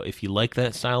deck. So if you like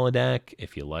that style of deck,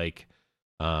 if you like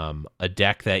a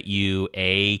deck that you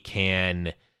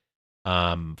can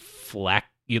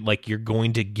you're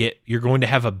going to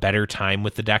have a better time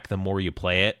with the deck the more you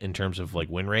play it, in terms of, like,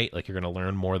 win rate. Like, you're going to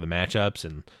learn more of the matchups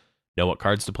and know what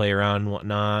cards to play around and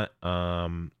whatnot.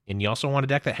 And you also want a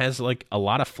deck that has, like, a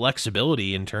lot of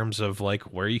flexibility in terms of, like,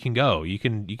 where you can go. You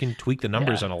can tweak the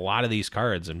numbers on a lot of these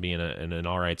cards and be in an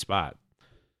all right spot.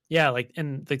 Yeah, like,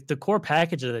 and the core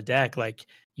package of the deck, like,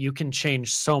 you can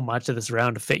change so much of this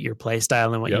round to fit your play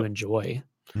style and what you enjoy.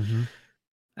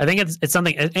 I think it's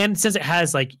something, and since it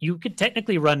has, like, you could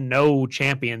technically run no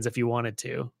champions if you wanted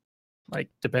to, like,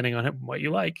 depending on what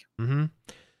you like.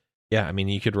 Yeah, I mean,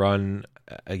 you could run,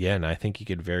 again, I think you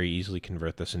could very easily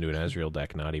convert this into an Ezreal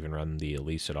deck, not even run the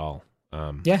Elise at all.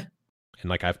 And,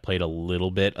 like, I've played a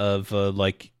little bit of,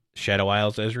 like, Shadow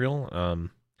Isles Ezreal.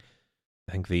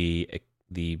 I think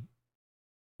the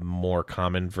more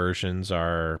common versions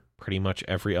are pretty much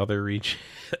every other region.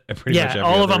 Pretty much every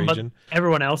all of other them, region. but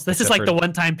everyone else. This is Except like for- the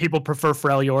one time people prefer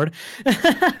Freljord.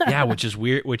 Yeah, which is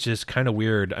weird. Which is kind of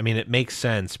weird. I mean, it makes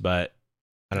sense, but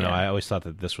I don't know. Yeah. I always thought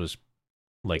that this was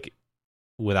like,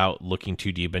 without looking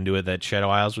too deep into it, that Shadow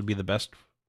Isles would be the best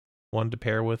one to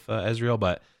pair with Ezreal.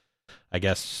 But I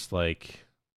guess like,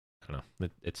 I don't know,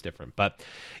 it's different. But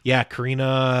yeah,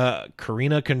 Karina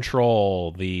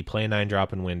Control, the play 9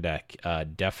 drop and win deck.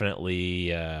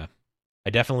 Definitely, I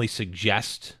definitely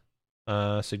suggest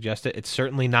it. It's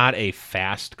certainly not a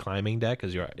fast climbing deck,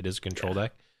 because it is a control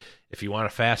deck. If you want a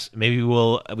fast, maybe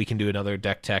we can do another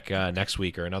deck tech next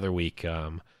week or another week.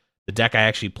 The deck I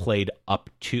actually played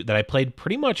I played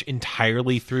pretty much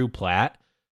entirely through Plat.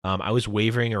 I was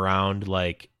wavering around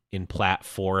like in Plat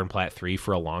 4 and Plat 3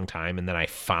 for a long time, and then I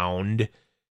found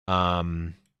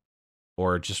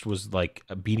or just was like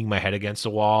beating my head against the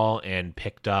wall and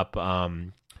picked up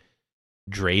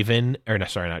Darius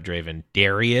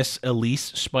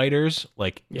Elise spiders,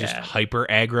 like just hyper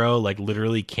aggro, like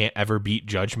literally can't ever beat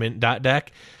Judgment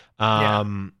deck.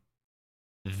 That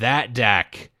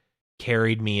deck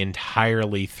carried me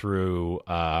entirely through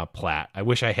Plat. I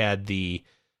wish I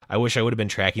would have been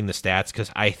tracking the stats,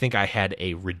 because I think I had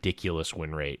a ridiculous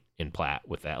win rate in Plat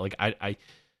with that. Like I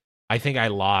think I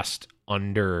lost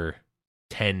under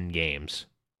 10 games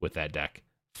with that deck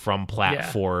from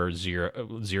Plat 4 0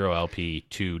 LP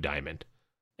to Diamond.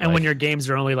 And when your games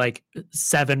are only like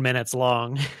 7 minutes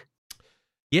long.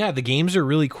 Yeah, the games are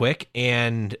really quick,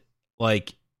 and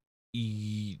like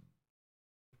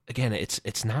again,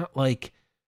 it's not like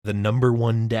the number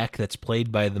one deck that's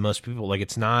played by the most people. Like,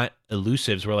 it's not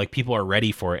elusives where like people are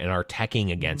ready for it and are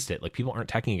teching against it. Like, people aren't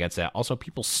teching against that. Also,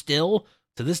 people still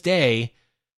to this day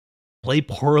play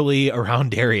poorly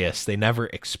around Darius. They never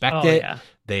expect it. Yeah.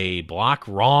 They block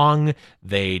wrong.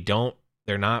 They're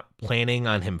not planning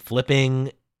on him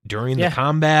flipping during the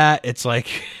combat. It's like,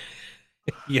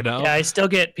 you know. Yeah, I still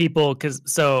get people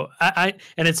I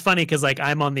and it's funny because like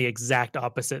I'm on the exact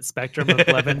opposite spectrum of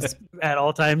Blevins at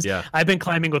all times. Yeah. I've been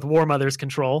climbing with War Mother's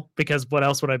Control, because what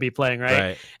else would I be playing,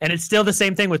 right? And it's still the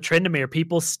same thing with Tryndamere.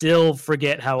 People still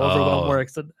forget how Overwhelm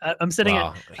works. So I'm sitting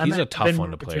he's a tough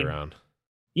one to play around.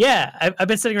 Yeah, I've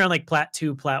been sitting around like Plat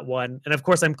 2, Plat 1, and of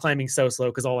course I'm climbing so slow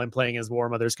because all I'm playing is War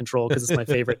Mother's Control because it's my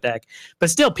favorite deck. But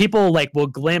still, people like will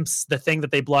glimpse the thing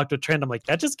that they blocked with Trend. I'm like,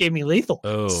 that just gave me lethal.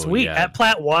 Oh, sweet. yeah. At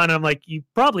Plat 1, I'm like, you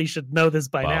probably should know this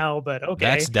by now, but okay.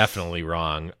 That's definitely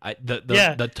wrong.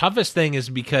 The toughest thing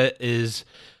is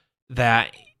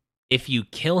that if you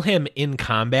kill him in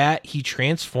combat, he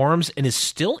transforms and is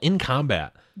still in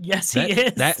combat. Yes, he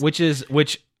is.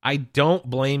 Which I don't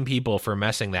blame people for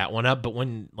messing that one up, but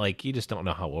when like you just don't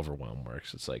know how Overwhelm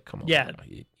works, it's like, come on,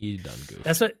 you done goof.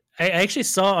 That's what I actually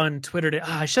saw on Twitter.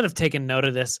 I should have taken note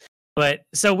of this, but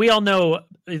so we all know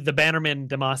the Bannerman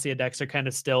Demacia decks are kind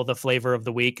of still the flavor of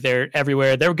the week. They're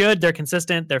everywhere. They're good. They're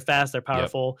consistent. They're fast. They're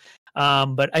powerful.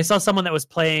 But I saw someone that was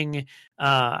playing.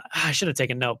 I should have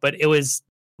taken note, but it was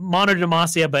Mono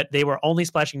Demacia, but they were only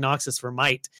splashing Noxus for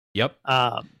Might. Yep.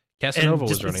 Casanova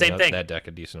was running that deck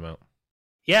a decent amount.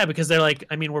 Yeah, because they're like,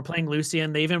 I mean, we're playing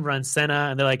Lucian. They even run Senna,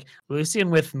 and they're like,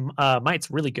 Lucian with Might's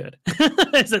really good,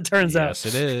 as it turns out. Yes,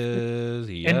 it is.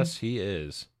 Yes, he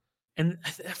is. And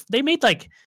they made like,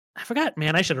 I forgot,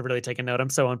 man, I should have really taken note. I'm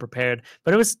so unprepared.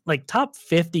 But it was like top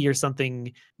 50 or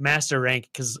something master rank,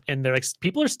 and they're like,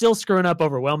 people are still screwing up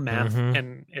Overwhelm math,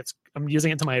 and I'm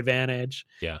using it to my advantage.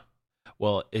 Yeah.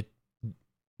 Well,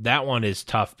 that one is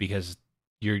tough because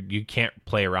you can't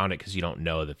play around it because you don't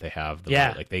know that they have the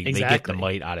might. Like they get the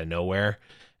might out of nowhere,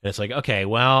 and it's like, okay,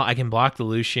 well, I can block the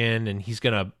Lucian and he's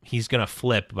gonna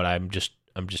flip, but I'm just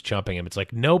chumping him. It's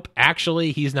like, nope,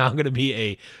 actually he's now gonna be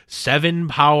a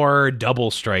 7-power double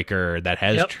striker that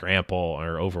has trample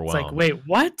or overwhelm. It's like, wait,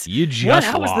 what? You just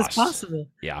How lost. is this possible?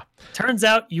 Yeah. Turns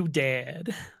out you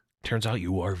dead. Turns out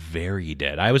you are very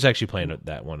dead. I was actually playing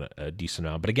that one a decent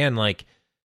amount, but again, like,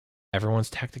 everyone's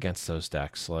teched against those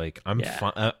decks. Like, I'm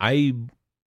fine. I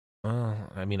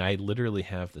mean, I literally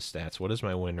have the stats. What is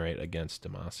my win rate against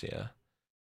Demacia?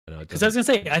 Because I was gonna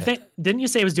say, I think, didn't you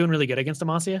say it was doing really good against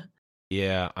Demacia?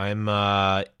 Yeah, I'm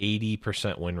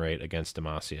 80% win rate against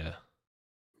Demacia.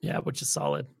 Yeah, which is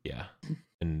solid. Yeah,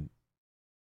 and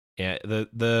yeah,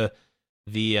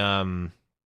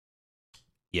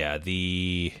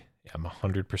 I'm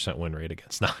 100% win rate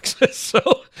against Noxus. So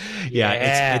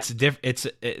it's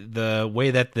the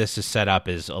way that this is set up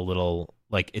is a little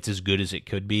like, it's as good as it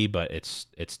could be, but it's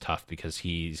tough because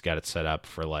he's got it set up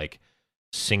for like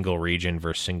single region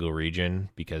versus single region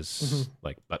because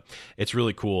but it's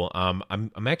really cool. I'm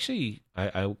actually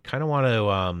I kind of want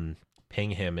to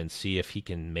ping him and see if he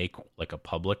can make like a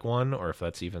public one, or if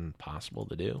that's even possible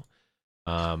to do.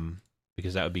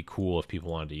 Because that would be cool if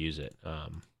people wanted to use it.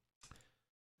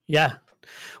 Yeah.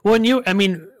 Well, and you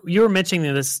were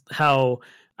mentioning this, how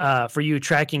for you,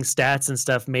 tracking stats and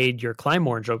stuff made your climb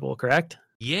more enjoyable, correct?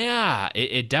 Yeah,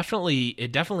 it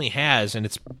definitely has, and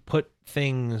it's put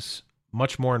things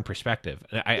much more in perspective.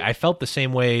 And I felt the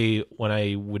same way when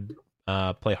I would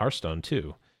play Hearthstone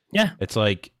too. Yeah. It's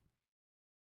like,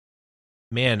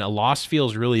 man, a loss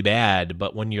feels really bad,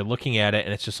 but when you're looking at it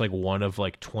and it's just like one of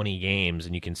like 20 games,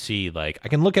 and you can see, like, I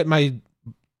can look and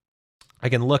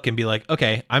be like,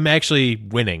 okay, I'm actually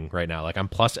winning right now. Like, I'm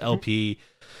plus LP.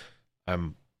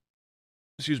 I'm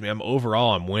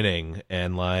overall, I'm winning.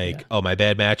 And like, oh, my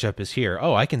bad matchup is here.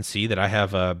 Oh, I can see that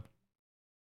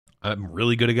I'm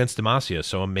really good against Demacia.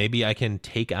 So maybe I can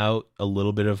take out a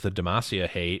little bit of the Demacia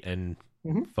hate and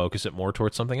focus it more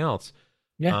towards something else.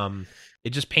 Yeah. It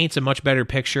just paints a much better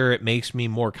picture. It makes me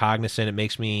more cognizant. It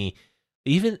makes me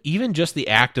even just the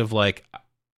act of like,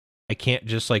 I can't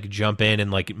just like jump in and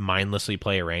like mindlessly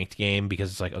play a ranked game, because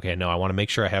it's like, okay, no, I want to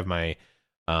make sure I have my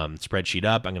spreadsheet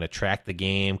up. I'm going to track the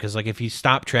game, because like if you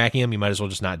stop tracking them, you might as well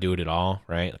just not do it at all,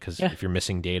 right? Because if you're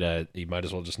missing data, you might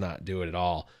as well just not do it at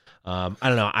all. I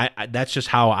don't know. I that's just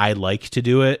how I like to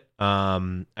do it.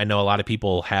 I know a lot of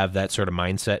people have that sort of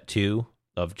mindset too,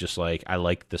 of just like, I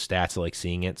like the stats, I like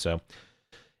seeing it. So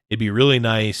it'd be really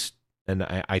nice. And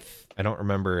I don't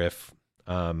remember if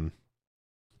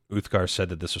Uthgar said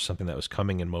that this was something that was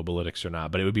coming in Mobalytics or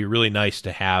not, but it would be really nice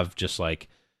to have just like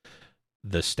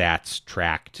the stats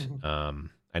tracked.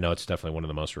 I know it's definitely one of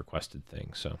the most requested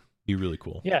things, so it'd be really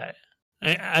cool. Yeah.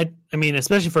 I mean,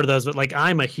 especially for those, but like,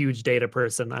 I'm a huge data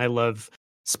person. I love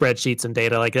spreadsheets and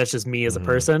data. Like, that's just me as a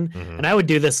person. And I would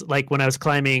do this like when I was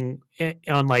climbing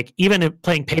on, like, even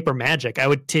playing Paper Magic, I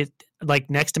would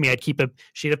like next to me, I'd keep a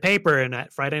sheet of paper, and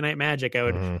at Friday Night Magic, I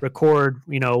would record,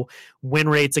 win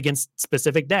rates against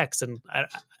specific decks. And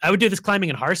I would do this climbing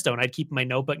in Hearthstone. I'd keep my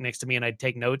notebook next to me and I'd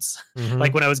take notes,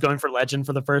 like when I was going for Legend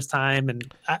for the first time.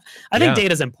 And I think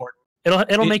data is important.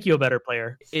 It'll make you a better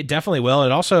player. It definitely will.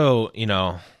 It also,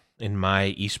 in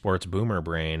my esports boomer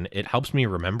brain, it helps me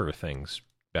remember things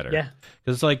better. Yeah.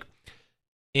 Because like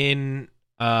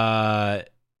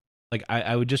like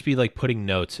I would just be like putting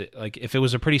notes. Like if it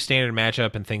was a pretty standard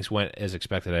matchup and things went as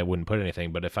expected, I wouldn't put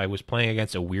anything. But if I was playing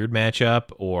against a weird matchup,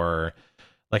 or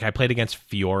like I played against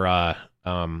Fiora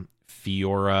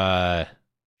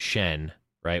Shen,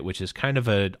 right, which is kind of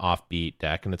an offbeat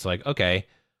deck, and it's like, okay,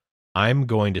 I'm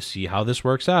going to see how this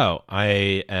works out.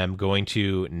 I am going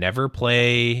to never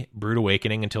play Brood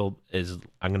Awakening I'm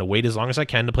going to wait as long as I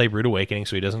can to play Brood Awakening,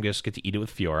 so he doesn't just get to eat it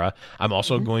with Fiora. I'm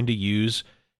also going to use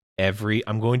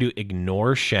I'm going to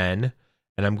ignore Shen,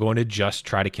 and I'm going to just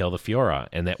try to kill the Fiora,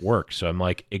 and that works. So I'm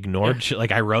like,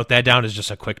 like I wrote that down as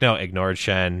just a quick note, ignored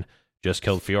Shen, just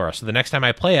killed Fiora. So the next time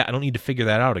I play it, I don't need to figure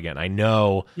that out again. I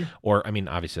know, or I mean,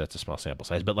 obviously that's a small sample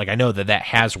size, but like I know that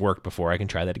has worked before. I can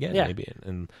try that again, maybe.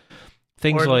 And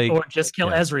things or just kill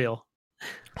Ezreal.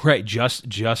 Right.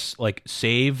 Just like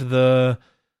save the,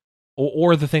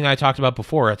 or the thing I talked about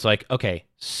before. It's like, okay,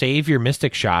 save your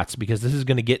Mystic shots, because this is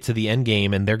going to get to the end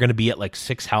game and they're going to be at like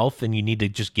 6 health, and you need to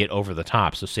just get over the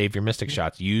top. So save your Mystic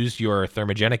shots. Use your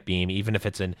Thermogenic Beam, even if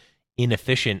it's an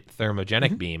inefficient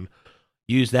Thermogenic Beam.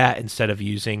 Use that instead of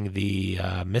using the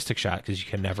Mystic shot, because you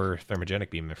can never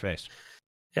Thermogenic Beam in their face.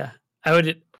 Yeah, I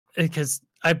would, because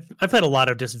I've played a lot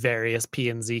of just various P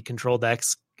and Z control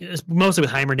decks, mostly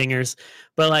with Heimerdingers,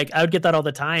 but like I would get that all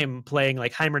the time playing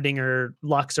like Heimerdinger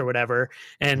Lux or whatever,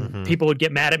 and people would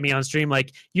get mad at me on stream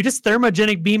like, you just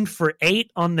Thermogenic Beamed for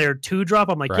 8 on their 2-drop.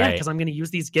 I'm like, yeah, because I'm going to use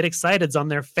these Get Exciteds on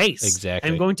their face. Exactly.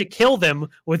 I'm going to kill them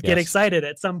with Get Excited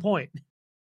at some point.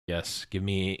 Yes, give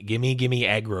me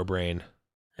aggro brain.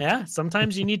 Yeah,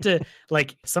 sometimes you need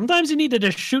to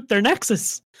just shoot their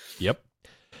Nexus. Yep.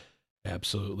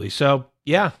 Absolutely. So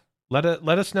yeah, let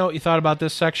us know what you thought about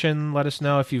this section. Let us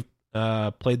know if you've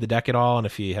played the deck at all, and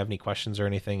if you have any questions or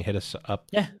anything, hit us up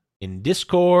in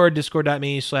Discord,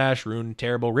 discord.me/Rune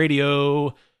Terrible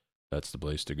Radio. That's the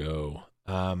place to go.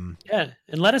 And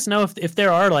let us know if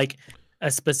there are like a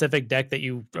specific deck that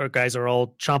you guys are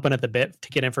all chomping at the bit to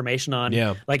get information on.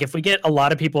 Yeah. Like if we get a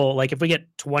lot of people, like if we get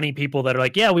 20 people that are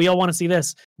like, yeah, we all want to see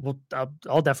this,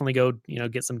 I'll definitely go,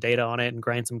 get some data on it and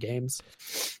grind some games.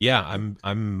 Yeah.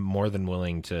 I'm more than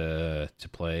willing to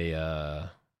play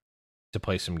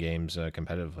some games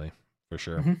competitively for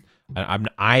sure. Mhm.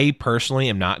 I personally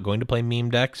am not going to play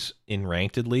meme decks in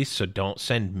ranked at least, so don't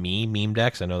send me meme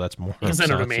decks. I know that's more You can of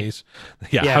send them to me. Saucy's.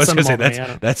 Yeah, Yeah, I was send gonna say them all to me. I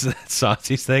don't- that's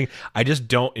Saucy's thing. I just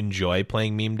don't enjoy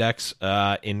playing meme decks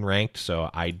in ranked, so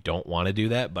I don't want to do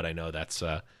that. But I know that's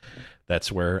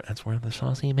where the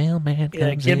Saucy mailman comes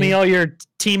Yeah, give me in. all your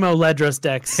Timo Ledros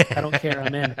decks. I don't care.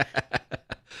 I'm in.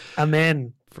 I'm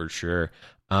in. For sure.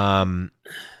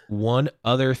 One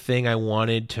other thing I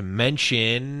wanted to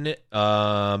mention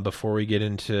before we get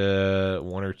into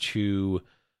one or two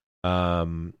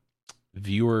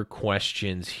viewer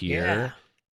questions here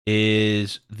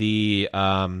is the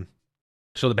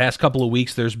so the past couple of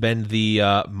weeks there's been the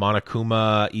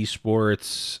Monokuma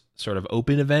Esports sort of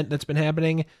open event that's been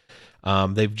happening.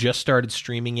 They've just started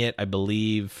streaming it. I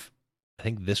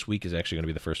think this week is actually going to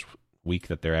be the first week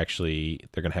that they're going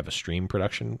to have a stream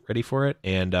production ready for it.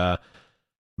 And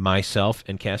myself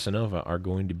and Casanova are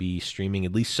going to be streaming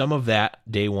at least some of that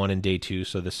day 1 and day 2,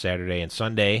 so this Saturday and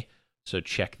Sunday. So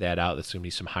check that out. That's going to be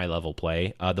some high-level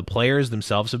play. The players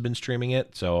themselves have been streaming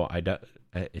it, so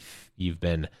if you've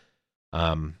been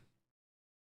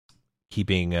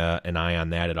keeping an eye on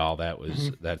that at all,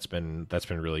 that's been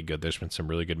really good. There's been some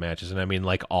really good matches, and I mean,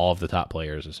 like all of the top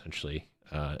players essentially,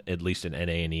 at least in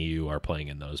NA and EU, are playing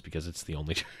in those because it's the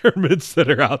only tournaments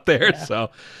that are out there. Yeah. So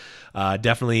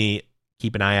definitely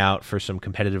keep an eye out for some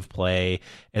competitive play.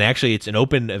 And actually, it's an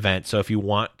open event, so if you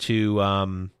want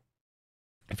to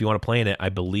play in it, I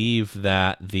believe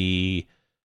that the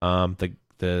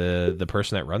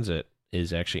person that runs it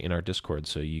is actually in our Discord,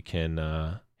 so you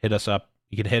can hit us up.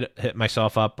 You can hit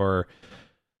myself up or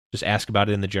just ask about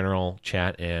it in the general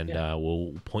chat, and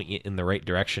we'll point you in the right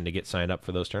direction to get signed up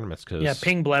for those tournaments.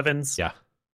 Ping Blevins. Yeah,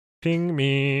 ping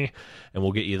me, and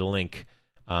we'll get you the link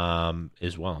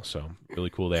as well. So really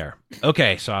cool there.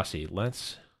 Okay, Saucy,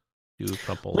 let's do a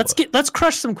couple. Let's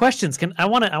crush some questions. I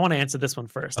want to answer this one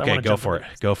first. Okay, go for it.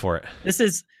 Go for it. This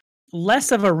is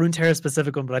less of a Runeterra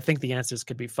specific one, but I think the answers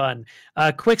could be fun.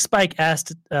 Quick Spike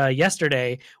asked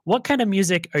yesterday, what kind of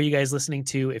music are you guys listening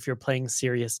to if you're playing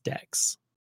serious decks?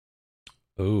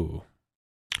 Ooh.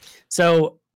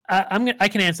 So I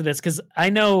can answer this because I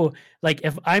know, like,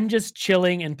 if I'm just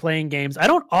chilling and playing games, I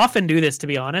don't often do this, to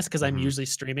be honest, because I'm usually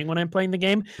streaming when I'm playing the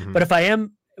game. Mm-hmm. But if I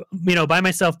am, by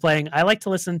myself playing, I like to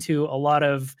listen to a lot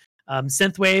of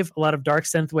synthwave, a lot of dark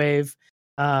synthwave.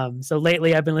 So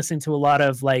lately I've been listening to a lot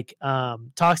of like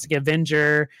Toxic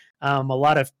Avenger, a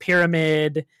lot of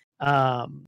Pyramid,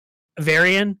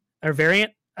 Variant.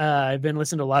 I've been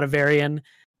listening to a lot of Varian,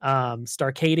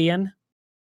 Starcadian,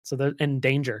 and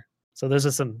Danger. So those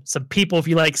are some people if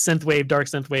you like synthwave,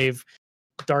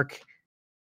 dark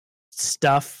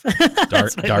stuff.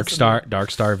 Dark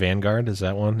Star Vanguard, is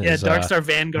that one? Yeah, Dark Star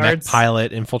Vanguard. Mech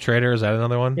Pilot Infiltrator, is that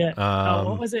another one? Yeah.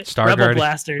 What was it?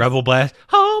 Starguard, Rebel Blast.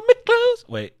 Hold me close.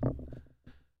 Wait.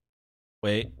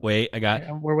 We're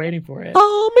waiting for it.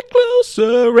 Hold me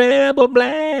closer, Rebel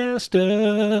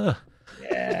Blaster.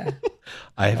 Yeah.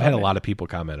 I've had a lot of people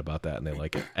comment about that, and they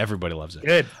like it. Everybody loves it.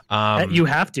 Good. You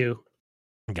have to.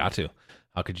 Got to.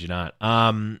 How could you not?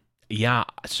 Yeah,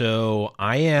 so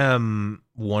I am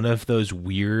one of those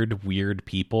weird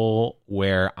people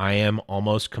where I am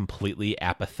almost completely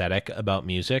apathetic about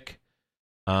music.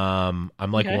 I'm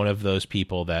like one of those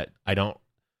people that I don't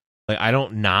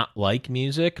not like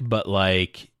music, but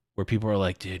like where people are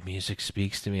like, dude, music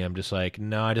speaks to me. I'm just like,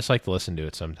 no, I just like to listen to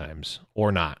it sometimes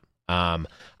or not. I'm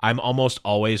almost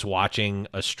always watching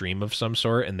a stream of some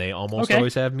sort, and they almost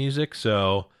always have music,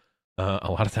 so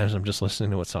a lot of times I'm just listening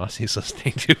to what Saucy's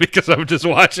listening to because I'm just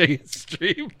watching a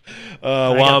stream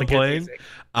while I'm playing.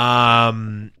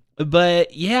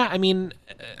 But yeah, I mean,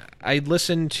 I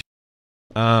listen to.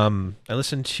 I mean,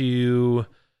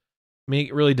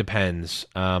 it really depends.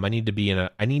 I need to be in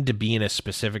a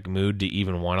specific mood to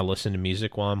even want to listen to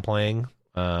music while I'm playing.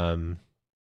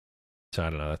 So I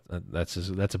don't know.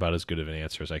 That's about as good of an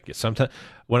answer as I get. Sometimes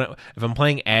if I'm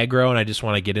playing aggro and I just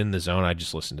want to get in the zone, I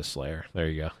just listen to Slayer. There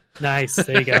you go. Nice.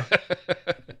 There you go.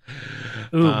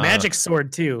 Ooh, Magic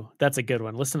Sword too. That's a good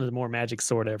one. Listen to more Magic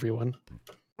Sword, everyone.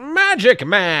 Magic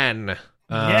Man.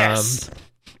 Yes.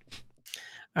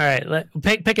 All right,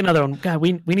 pick another one. God,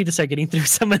 we need to start getting through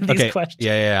some of these questions.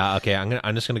 Yeah. Okay,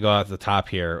 I'm just gonna go out the top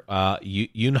here.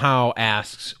 Yunhao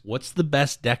asks, "What's the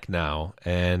best deck now?"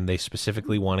 And they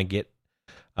specifically want to get.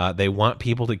 They want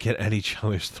people to get at each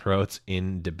other's throats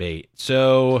in debate.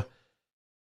 So,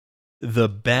 the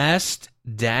best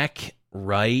deck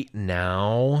right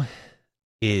now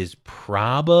is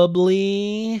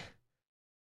probably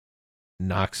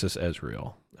Noxus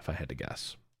Ezreal, if I had to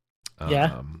guess.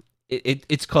 Yeah.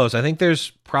 It's close. I think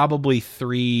there's probably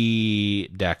 3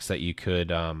 decks that you could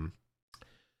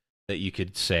that you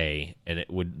could say, and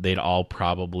they'd all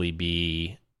probably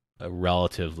be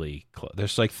relatively close.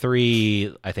 There's like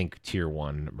 3, I think, tier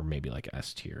 1 or maybe like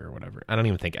S tier or whatever. I don't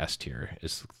even think S tier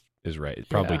is right. It's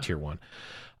probably tier 1.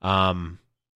 Draven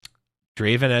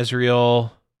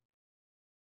Ezreal,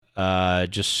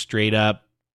 just straight up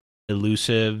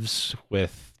elusives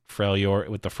with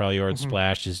the Freljord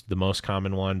splash is the most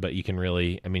common one, but you can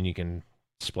you can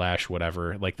splash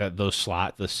whatever, like that. The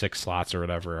 6 slots or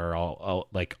whatever are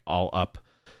all up.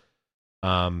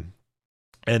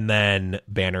 And then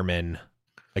Bannerman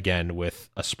again with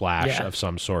a splash of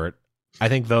some sort. I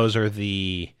think those are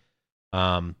the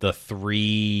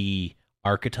 3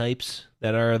 archetypes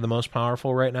that are the most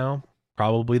powerful right now.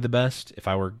 Probably the best. If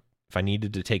I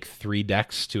needed to take 3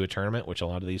 decks to a tournament, which a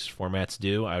lot of these formats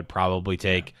do, I would probably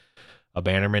take a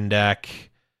Bannerman deck.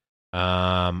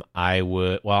 I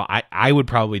would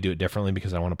probably do it differently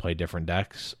because I want to play different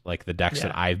decks. Like the decks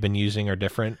that I've been using are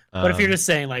different. But if you're just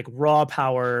saying like raw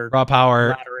power,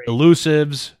 battery.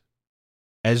 Elusives,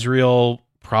 Ezreal,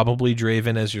 probably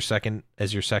Draven as your second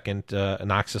Noxus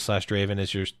 / Draven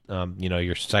as your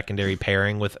your secondary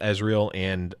pairing with Ezreal,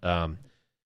 and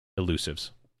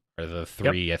Elusives are the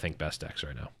 3 I think best decks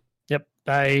right now. Yep,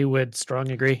 I would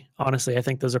strongly agree. Honestly, I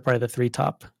think those are probably the 3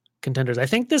 top contenders. I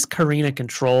think this Karina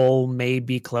control may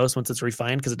be close once it's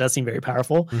refined because it does seem very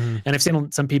powerful. And I've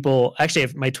seen some people, actually,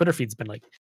 my Twitter feed's been like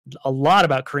a lot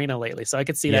about Karina lately, so I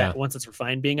could see that once it's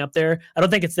refined being up there. I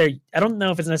don't think it's there. I don't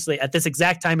know if it's necessarily at this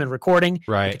exact time in recording.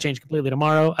 Right, it could change completely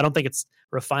tomorrow. I don't think it's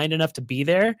refined enough to be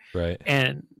there. Right,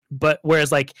 but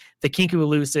whereas like the Kinku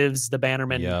elusives, the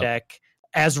Bannerman deck,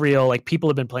 Ezreal, like people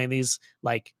have been playing these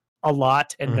like a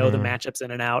lot and know the matchups in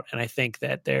and out, and I think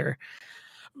that they're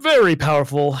very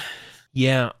powerful.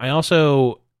 Yeah, I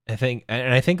think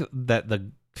that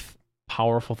the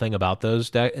powerful thing about those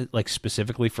decks, like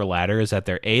specifically for ladder, is that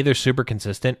they're super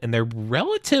consistent and they're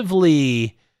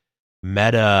relatively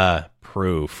meta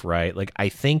proof, right? Like I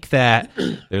think that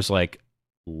there's like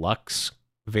Lux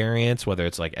variants, whether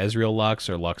it's like Ezreal Lux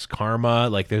or Lux Karma,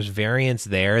 like there's variants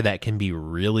there that can be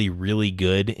really, really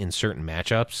good in certain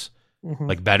matchups.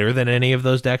 Like better than any of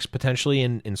those decks potentially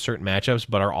in certain matchups,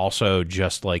 but are also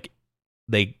just like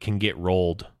they can get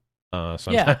rolled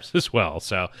sometimes as well.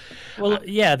 So,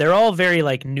 they're all very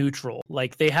like neutral.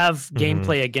 Like they have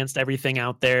gameplay against everything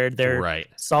out there. They're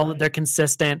solid. They're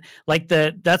consistent. Like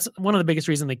that's one of the biggest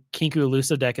reasons the Kinku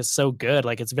Elusive deck is so good.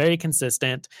 Like it's very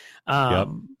consistent.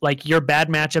 Like your bad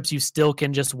matchups, you still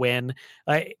can just win.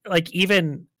 Like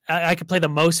even. I could play the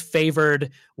most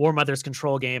favored War Mother's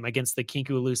control game against the Kinku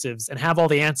Elusives and have all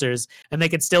the answers, and they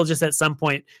could still just at some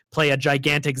point play a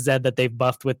gigantic Zed that they've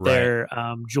buffed with their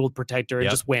Jeweled Protector and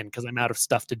just win because I'm out of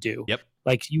stuff to do. Yep.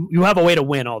 Like you have a way to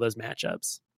win all those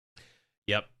matchups.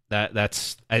 Yep.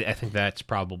 I think that's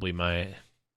probably my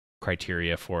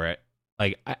criteria for it.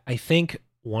 Like I think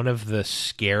one of the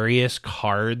scariest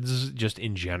cards just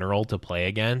in general to play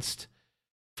against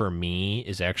for me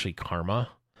is actually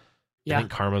Karma. I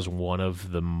think Karma's one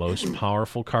of the most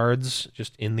powerful cards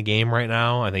just in the game right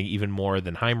now. I think even more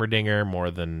than Heimerdinger,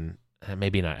 more than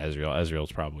maybe not Ezreal.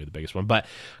 Ezreal's probably the biggest one, but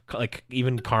like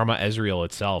even Karma Ezreal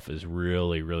itself is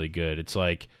really, really good. It's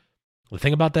like the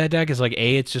thing about that deck is like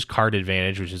it's just card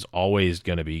advantage, which is always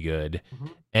going to be good,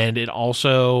 and it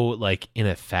also like in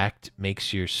effect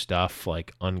makes your stuff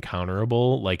like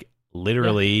uncounterable, like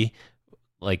literally.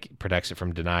 Like protects it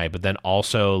from deny, but then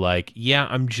also like,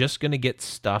 I'm just going to get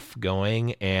stuff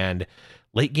going. And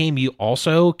late game, you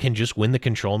also can just win the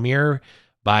control mirror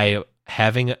by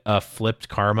having a flipped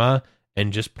Karma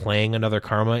and just playing another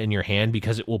Karma in your hand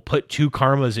because it will put 2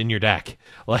 Karmas in your deck.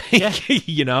 Like,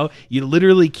 you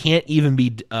literally can't even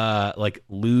be like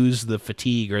lose the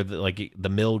fatigue or the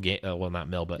mill game. Well, not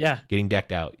mill, but getting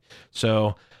decked out.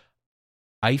 So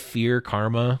I fear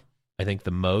Karma, I think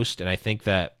the most. And I think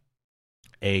that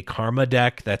a Karma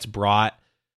deck that's brought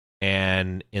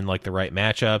and in like the right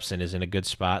matchups and is in a good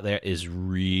spot there is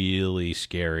really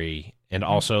scary. And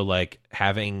also like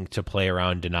having to play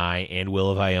around Deny and Will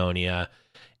of Ionia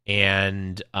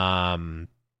and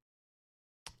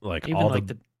like even all like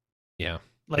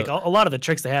like a lot of the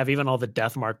tricks they have, even all the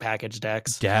Deathmark package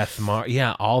decks.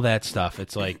 Deathmark, all that stuff.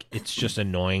 It's like it's just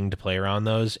annoying to play around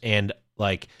those, and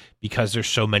like because there's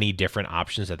so many different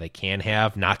options that they can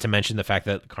have, not to mention the fact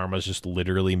that Karma's just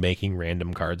literally making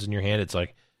random cards in your hand. It's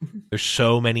like there's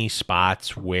so many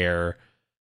spots where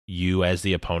you as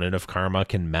the opponent of Karma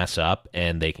can mess up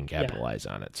and they can capitalize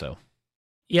on it. So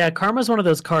Yeah, Karma's one of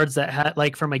those cards that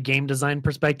like from a game design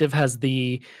perspective has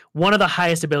one of the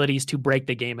highest abilities to break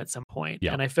the game at some point.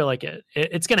 Yeah. And I feel like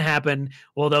it's going to happen.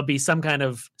 Well, there'll be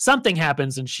something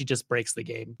happens and she just breaks the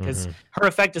game because her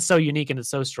effect is so unique and it's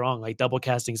so strong. Like double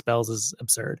casting spells is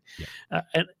absurd. Yeah.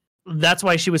 And that's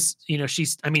why she was,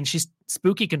 she's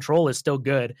spooky control is still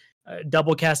good.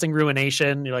 Double casting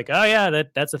ruination. You're like, oh yeah,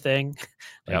 that's a thing.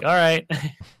 Like, all right.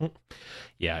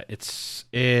 Yeah, it's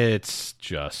just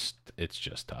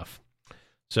tough.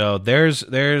 So there's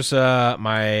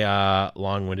my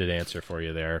long-winded answer for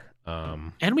you there.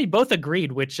 And we both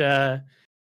agreed, which that's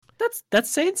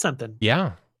saying something.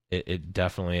 Yeah, it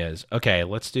definitely is. Okay,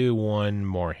 let's do one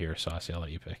more here, Saucy. I'll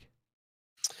let you pick.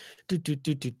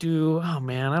 Oh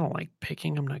man, I don't like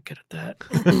picking. I'm not good at that.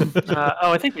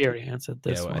 I think we already answered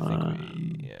this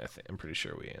one. I'm pretty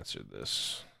sure we answered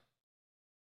this.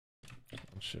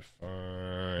 Shift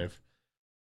 5.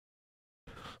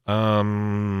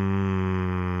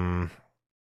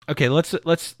 Okay,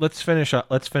 let's finish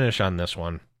on this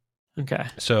one. Okay.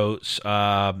 So,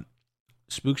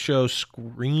 Spook Show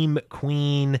Scream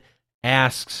Queen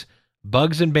asks,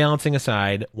 bugs and balancing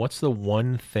aside, what's the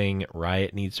one thing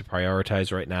Riot needs to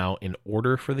prioritize right now in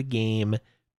order for the game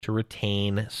to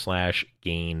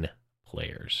retain/gain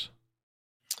players?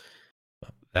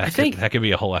 That could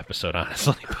be a whole episode,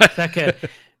 honestly.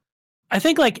 I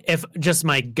think like if just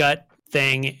my gut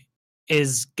thing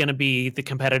is gonna be the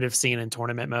competitive scene in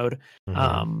tournament mode.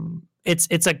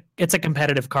 It's a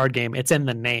competitive card game. It's in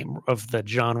the name of the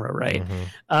genre, right?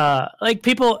 Like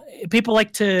people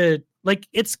like to like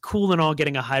it's cool and all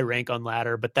getting a high rank on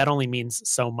ladder, but that only means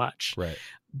so much. Right.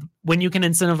 When you can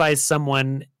incentivize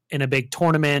someone in a big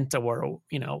tournament or,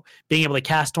 being able to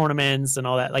cast tournaments and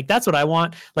all that, like that's what I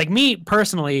want. Like me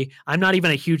personally, I'm not even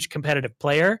a huge competitive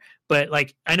player, but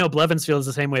like I know Blevins feels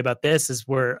the same way about this, is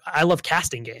where I love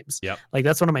casting games. Yep. Like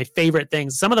that's one of my favorite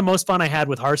things. Some of the most fun I had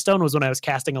with Hearthstone was when I was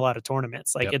casting a lot of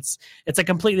tournaments. Like it's a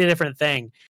completely different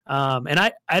thing. And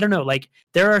I don't know, like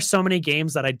there are so many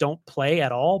games that I don't play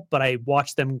at all, but I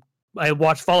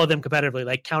follow them competitively,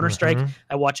 like Counter-Strike.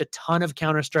 I watch a ton of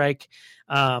Counter-Strike.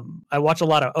 I watch a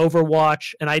lot of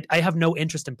Overwatch, and I have no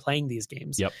interest in playing these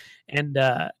games. Yep. And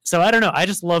so I don't know.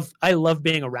 I love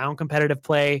being around competitive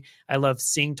play. I love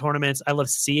seeing tournaments. I love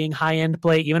seeing high-end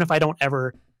play, even if I don't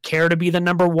ever care to be the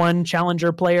number one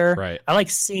challenger player. Right. I like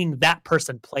seeing that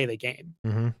person play the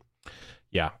game.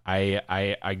 Yeah,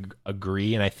 I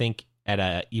agree, and I think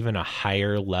at even a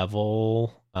higher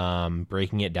level,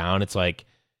 breaking it down, it's like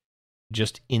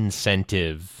just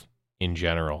incentive in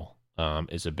general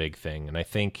is a big thing. And I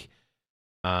think,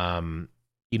 a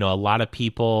lot of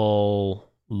people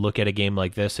look at a game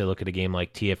like this, they look at a game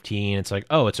like TFT, and it's like,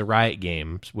 oh, it's a Riot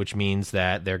game, which means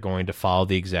that they're going to follow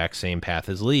the exact same path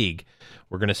as League.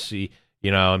 We're going to see,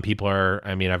 and people are,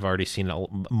 I've already seen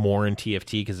more in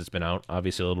TFT because it's been out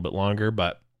obviously a little bit longer,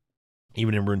 but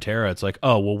even in Runeterra, it's like,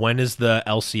 oh, well, when is the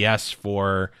LCS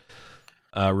for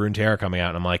Runeterra coming out?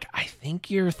 And I'm like, I think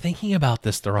you're thinking about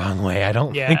this the wrong way. I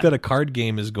don't think that a card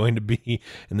game is going to be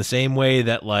in the same way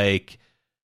that, like,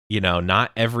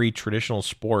 not every traditional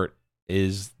sport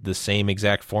is the same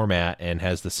exact format and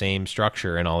has the same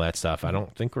structure and all that stuff. I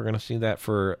don't think we're going to see that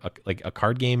for a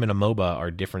card game and a MOBA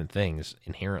are different things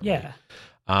inherently. Yeah.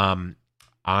 I've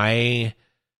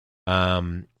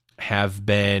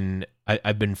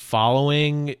been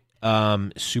following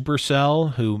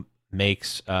Supercell, who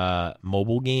makes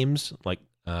mobile games like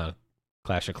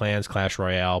Clash of Clans, Clash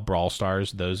Royale, Brawl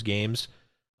Stars, those games,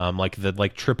 like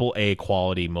AAA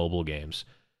quality mobile games.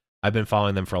 I've been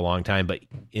following them for a long time, but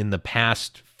in the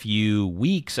past few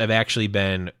weeks, I've actually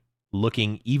been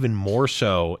looking even more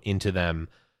so into them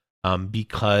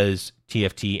because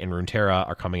TFT and Runeterra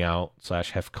are coming out /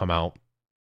 have come out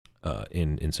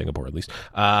in Singapore at least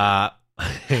on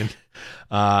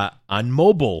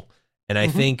mobile. And I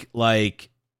think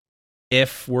like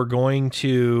if we're going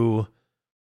to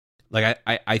like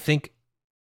I think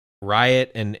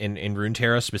Riot and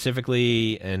Runeterra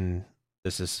specifically, and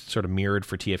this is sort of mirrored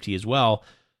for TFT as well,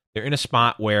 they're in a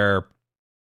spot where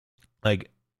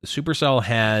like Supercell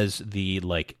has the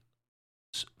like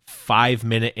 5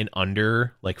 minute and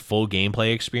under like full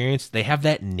gameplay experience. They have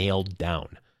that nailed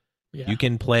down. Yeah. You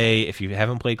can if you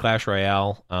haven't played Clash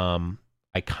Royale,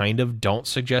 I kind of don't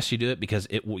suggest you do it because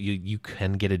you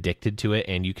can get addicted to it,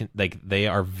 and you can they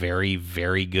are very,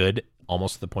 very good,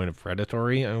 almost to the point of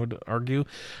predatory, I would argue,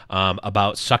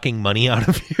 about sucking money out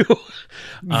of you.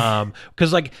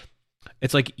 Because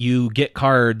it's like you get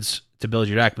cards to build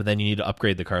your deck, but then you need to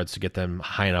upgrade the cards to get them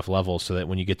high enough levels so that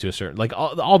when you get to a certain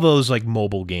all those like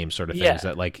mobile game sort of things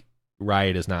that like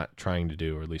Riot is not trying to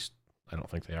do, or at least I don't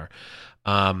think they are.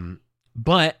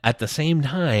 But at the same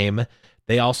time,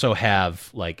 they also have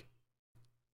like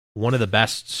one of the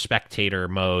best spectator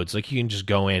modes. Like you can just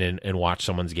go in and watch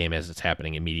someone's game as it's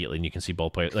happening immediately, and you can see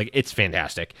both players. Like it's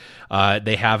fantastic.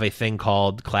 They have a thing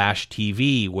called Clash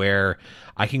TV where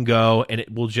I can go and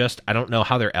it will just, I don't know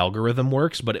how their algorithm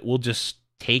works, but it will just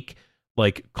take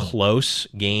like close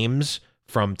games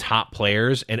from top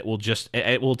players, and it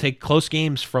will take close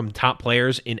games from top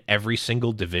players in every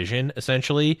single division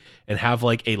essentially, and have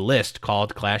like a list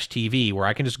called Clash TV where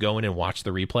I can just go in and watch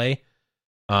the replay.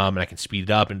 And I can speed it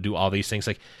up and do all these things.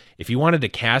 Like if you wanted to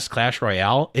cast Clash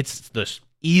Royale, it's the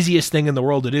easiest thing in the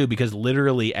world to do, because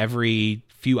literally every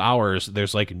few hours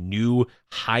there's like new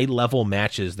high level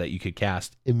matches that you could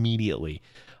cast immediately.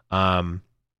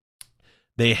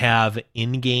 They have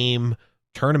in-game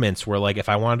tournaments where like if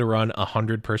I wanted to run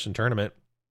 100-person tournament,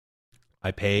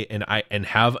 I pay and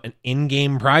have an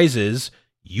in-game prizes.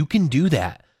 You can do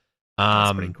that.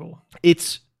 That's pretty cool.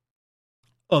 It's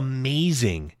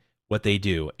amazing what they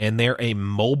do, and they're a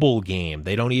mobile game.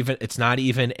 It's not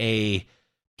even a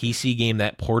PC game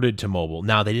that ported to mobile.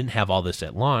 Now, they didn't have all this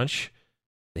at launch.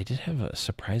 They did have a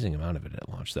surprising amount of it at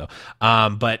launch, though.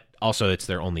 But also, it's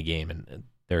their only game, and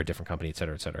they're a different company, et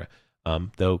cetera, et cetera.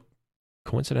 Though,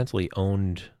 coincidentally,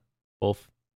 owned both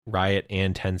Riot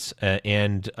and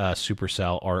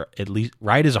Supercell, or at least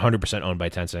Riot is 100% owned by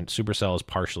Tencent. Supercell is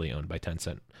partially owned by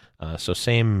Tencent. So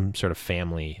same sort of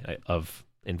family of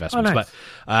investments. Oh, nice.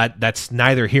 But that's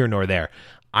neither here nor there.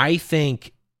 I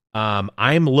think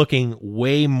I'm looking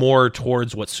way more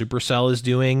towards what Supercell is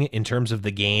doing in terms of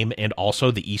the game and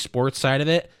also the esports side of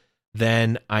it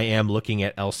than I am looking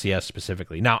at LCS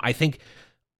specifically. Now, I think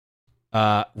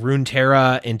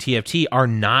Runeterra and TFT are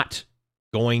not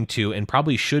going to, and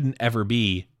probably shouldn't ever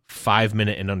be,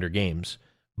 5-minute and under games.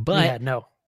 But yeah, no,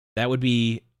 that would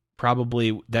be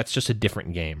that's just a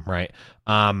different game, right?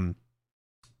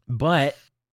 But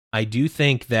I do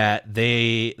think that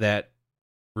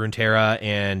Runeterra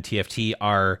and TFT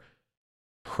are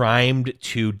primed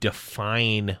to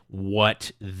define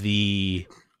what the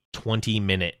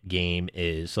 20-minute game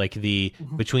is, like the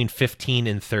between 15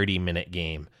 and 30-minute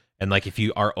game. And like if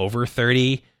you are over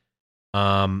 30,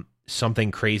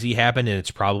 something crazy happened and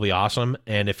it's probably awesome.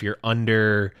 And if you're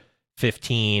under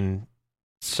 15,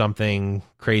 something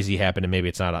crazy happened and maybe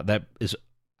it's not. That is,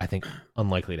 I think,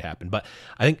 unlikely to happen. But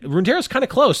I think Runeterra's kind of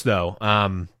close though.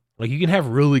 Like you can have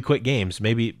really quick games.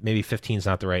 Maybe 15 is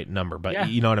not the right number, but yeah.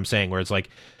 You know what I'm saying? Where it's like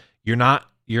you're not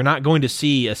going to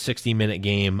see a 60-minute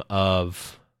game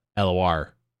of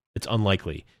LOR. It's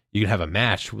unlikely. You can have a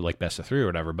match like best of 3 or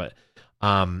whatever, but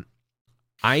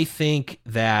I think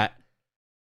that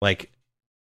like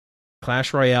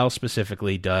Clash Royale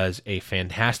specifically does a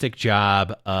fantastic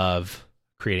job of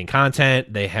creating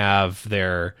content. They have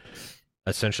their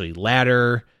essentially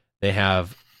ladder. They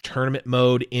have tournament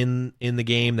mode in the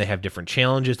game. They have different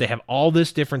challenges. They have all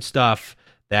this different stuff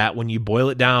that when you boil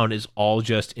it down is all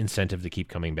just incentive to keep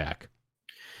coming back.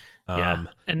 Yeah.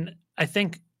 And I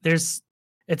think it's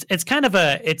kind of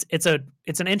it's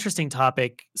an interesting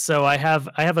topic. So I have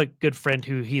a good friend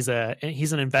who he's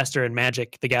an investor in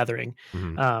Magic the Gathering.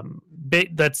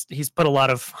 Mm-hmm. He's put a lot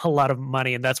of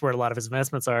money, and that's where a lot of his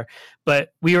investments are.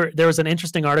 But there was an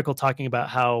interesting article talking about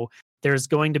how there's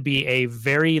going to be a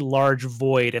very large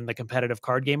void in the competitive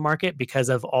card game market because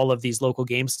of all of these local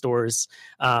game stores.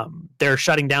 They're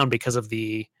shutting down because of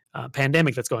the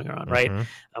pandemic that's going on, right?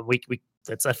 Mm-hmm.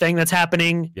 That's a thing that's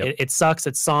happening. Yep. It sucks.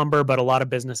 It's somber, but a lot of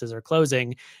businesses are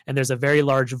closing, and there's a very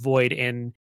large void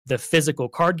in the physical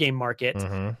card game market,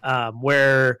 Mm-hmm.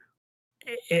 where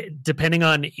depending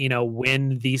on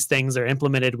when these things are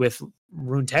implemented with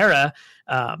Runeterra,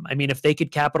 I mean, if they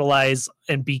could capitalize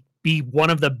and be one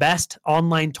of the best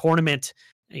online tournament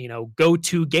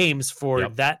go-to games for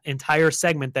Yep. that entire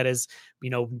segment that is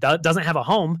doesn't have a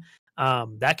home,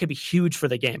 that could be huge for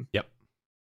the game. Yep.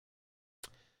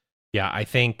 Yeah, I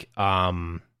think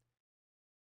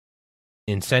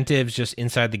incentives just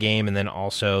inside the game, and then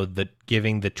also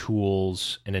giving the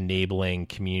tools and enabling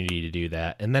community to do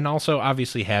that. And then also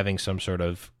obviously having some sort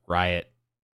of Riot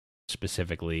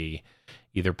specifically,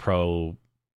 either pro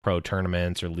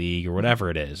tournaments or league or whatever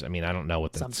it is. I mean, I don't know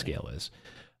what the scale is.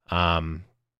 Some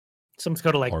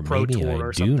sort of like or pro maybe tour I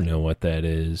or do something. know what that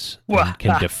is. I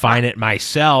can define it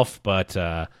myself, but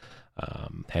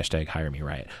hashtag hire me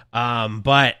Riot.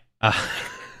 But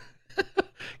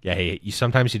yeah, hey,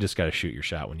 sometimes you just got to shoot your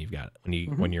shot when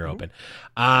you're open.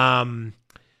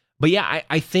 But yeah,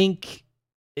 I think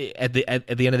at the end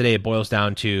of the day, it boils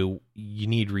down to you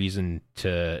need reason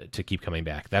to keep coming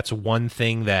back. That's one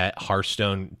thing that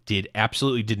Hearthstone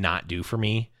absolutely did not do for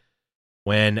me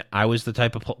when I was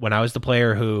the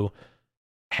player who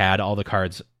had all the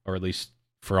cards, or at least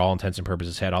for all intents and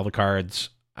purposes, had all the cards,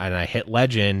 and I hit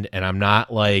Legend, and I'm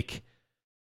not like,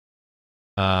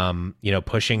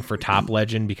 pushing for top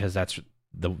Legend because that's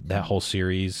that whole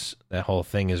series, that whole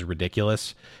thing is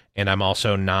ridiculous. And I'm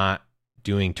also not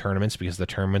doing tournaments because the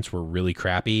tournaments were really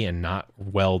crappy and not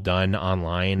well done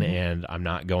online, and I'm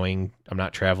not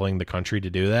traveling the country to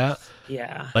do that.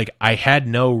 Yeah. Like, I had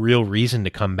no real reason to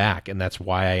come back, and that's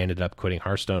why I ended up quitting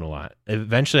Hearthstone a lot.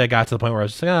 Eventually I got to the point where I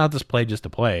was like, I'll just play to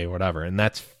play or whatever, and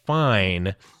that's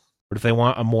fine. But if they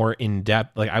want a more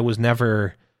in-depth, like, I was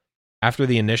never, after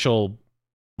the initial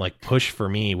like push for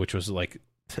me, which was like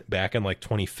back in like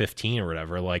 2015 or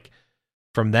whatever, like,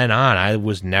 from then on, I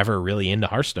was never really into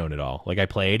Hearthstone at all. Like, I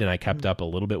played and I kept up a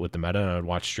little bit with the meta, and I would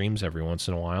watch streams every once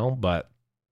in a while, but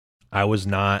I was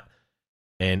not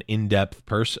an in-depth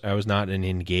person. I was not an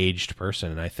engaged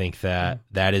person, and I think that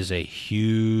that is a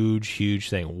huge, huge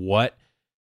thing. What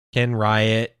can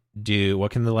Riot do?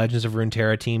 What can the Legends of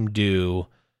Runeterra team do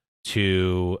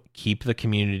to keep the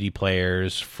community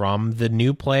players, from the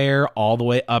new player all the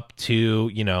way up to,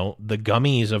 the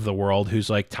gummies of the world, who's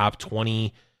like top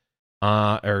 20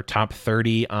 or top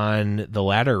 30 on the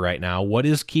ladder right now? What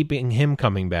is keeping him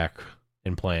coming back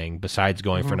and playing besides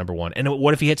going for number one? And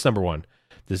what if he hits number one?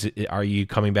 Are you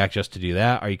coming back just to do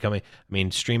that? Are you coming? I mean,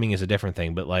 streaming is a different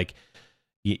thing, but like,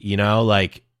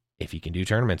 like, if you can do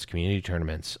tournaments, community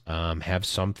tournaments, have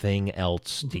something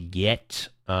else to get,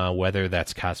 whether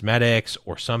that's cosmetics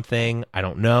or something, I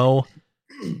don't know,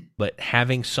 but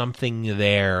having something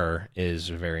there is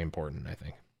very important, I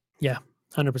think. Yeah,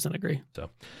 100% agree. So,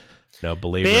 no,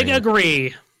 big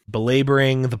agree.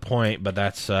 Belaboring the point, but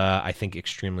that's, I think,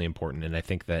 extremely important. And I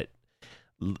think that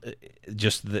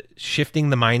just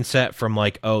shifting the mindset from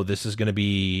like, oh, this is going to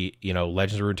be,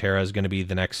 Legends of Runeterra is going to be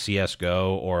the next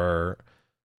CSGO or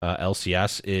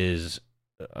LCS is,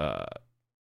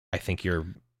 I think you're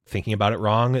thinking about it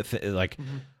wrong.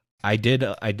 I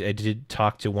did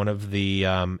talk to one of the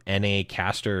NA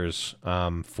casters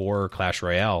for Clash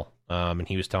Royale, and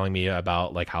he was telling me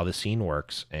about like how the scene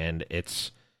works, and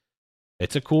it's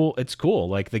cool.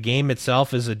 Like, the game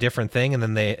itself is a different thing, and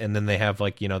then they have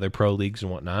like, their pro leagues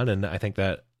and whatnot, and I think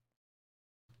that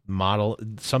model,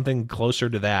 something closer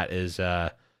to that, is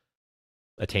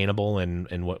attainable,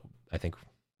 and what I think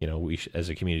we as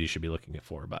a community should be looking at.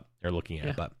 But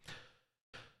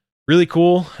really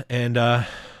cool, and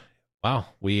wow,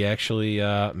 we actually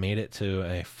made it to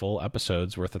a full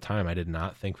episode's worth of time. I did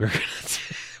not think we were going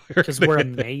to. Because we're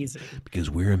amazing. Because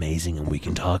we're amazing, and we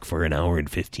can talk for an hour and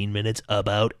 15 minutes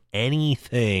about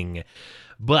anything.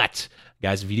 But,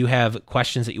 guys, if you do have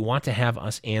questions that you want to have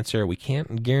us answer, we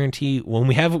can't guarantee when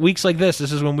we have weeks like this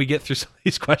is when we get through some of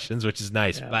these questions, which is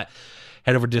nice. Yeah. But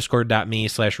head over to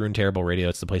discord.me/RuneTerribleRadio.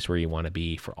 It's the place where you want to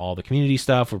be for all the community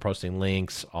stuff. We're posting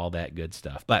links, all that good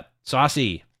stuff. But,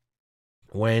 Saucy,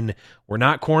 when we're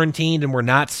not quarantined and we're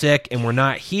not sick and we're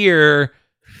not here,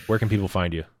 where can people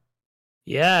find you?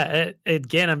 Yeah,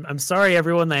 again, I'm sorry,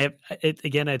 everyone.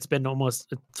 It's been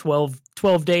almost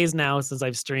 12 days now since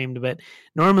I've streamed, but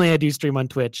normally I do stream on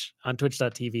Twitch, on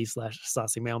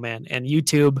twitch.tv/SaucyMailman, and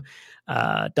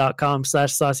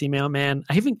youtube.com/SaucyMailman.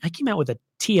 I came out with a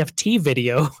TFT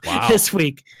video this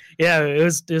week. Yeah, it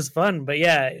was fun, but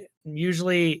yeah,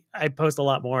 usually I post a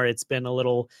lot more. It's been a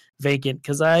little vacant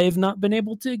because I've not been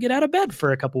able to get out of bed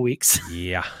for a couple weeks.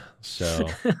 Yeah, so...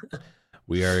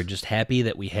 We are just happy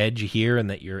that we had you here and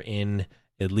that you're in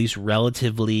at least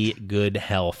relatively good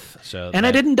health. And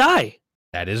I didn't die.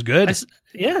 That is good.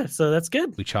 So that's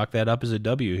good. We chalk that up as a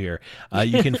W here.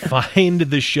 You can find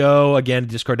the show, again,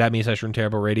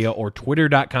 discord.me/RuneTerribleRadio or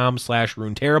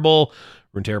twitter.com/RuneTerrible,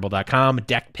 RuneTerrible.com,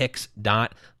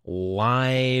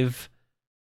 deckpicks.live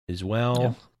as well.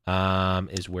 Yeah.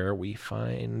 Is where we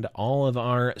find all of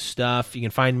our stuff. You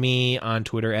can find me on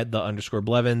Twitter at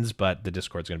 @the_Blevins, but the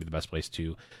Discord is going to be the best place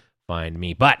to find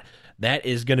me. But that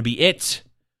is going to be it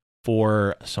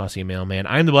for Saucy Mailman.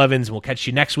 I'm the Blevins, and we'll catch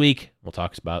you next week. We'll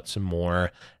talk about some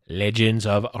more Legends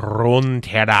of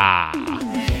Runeterra.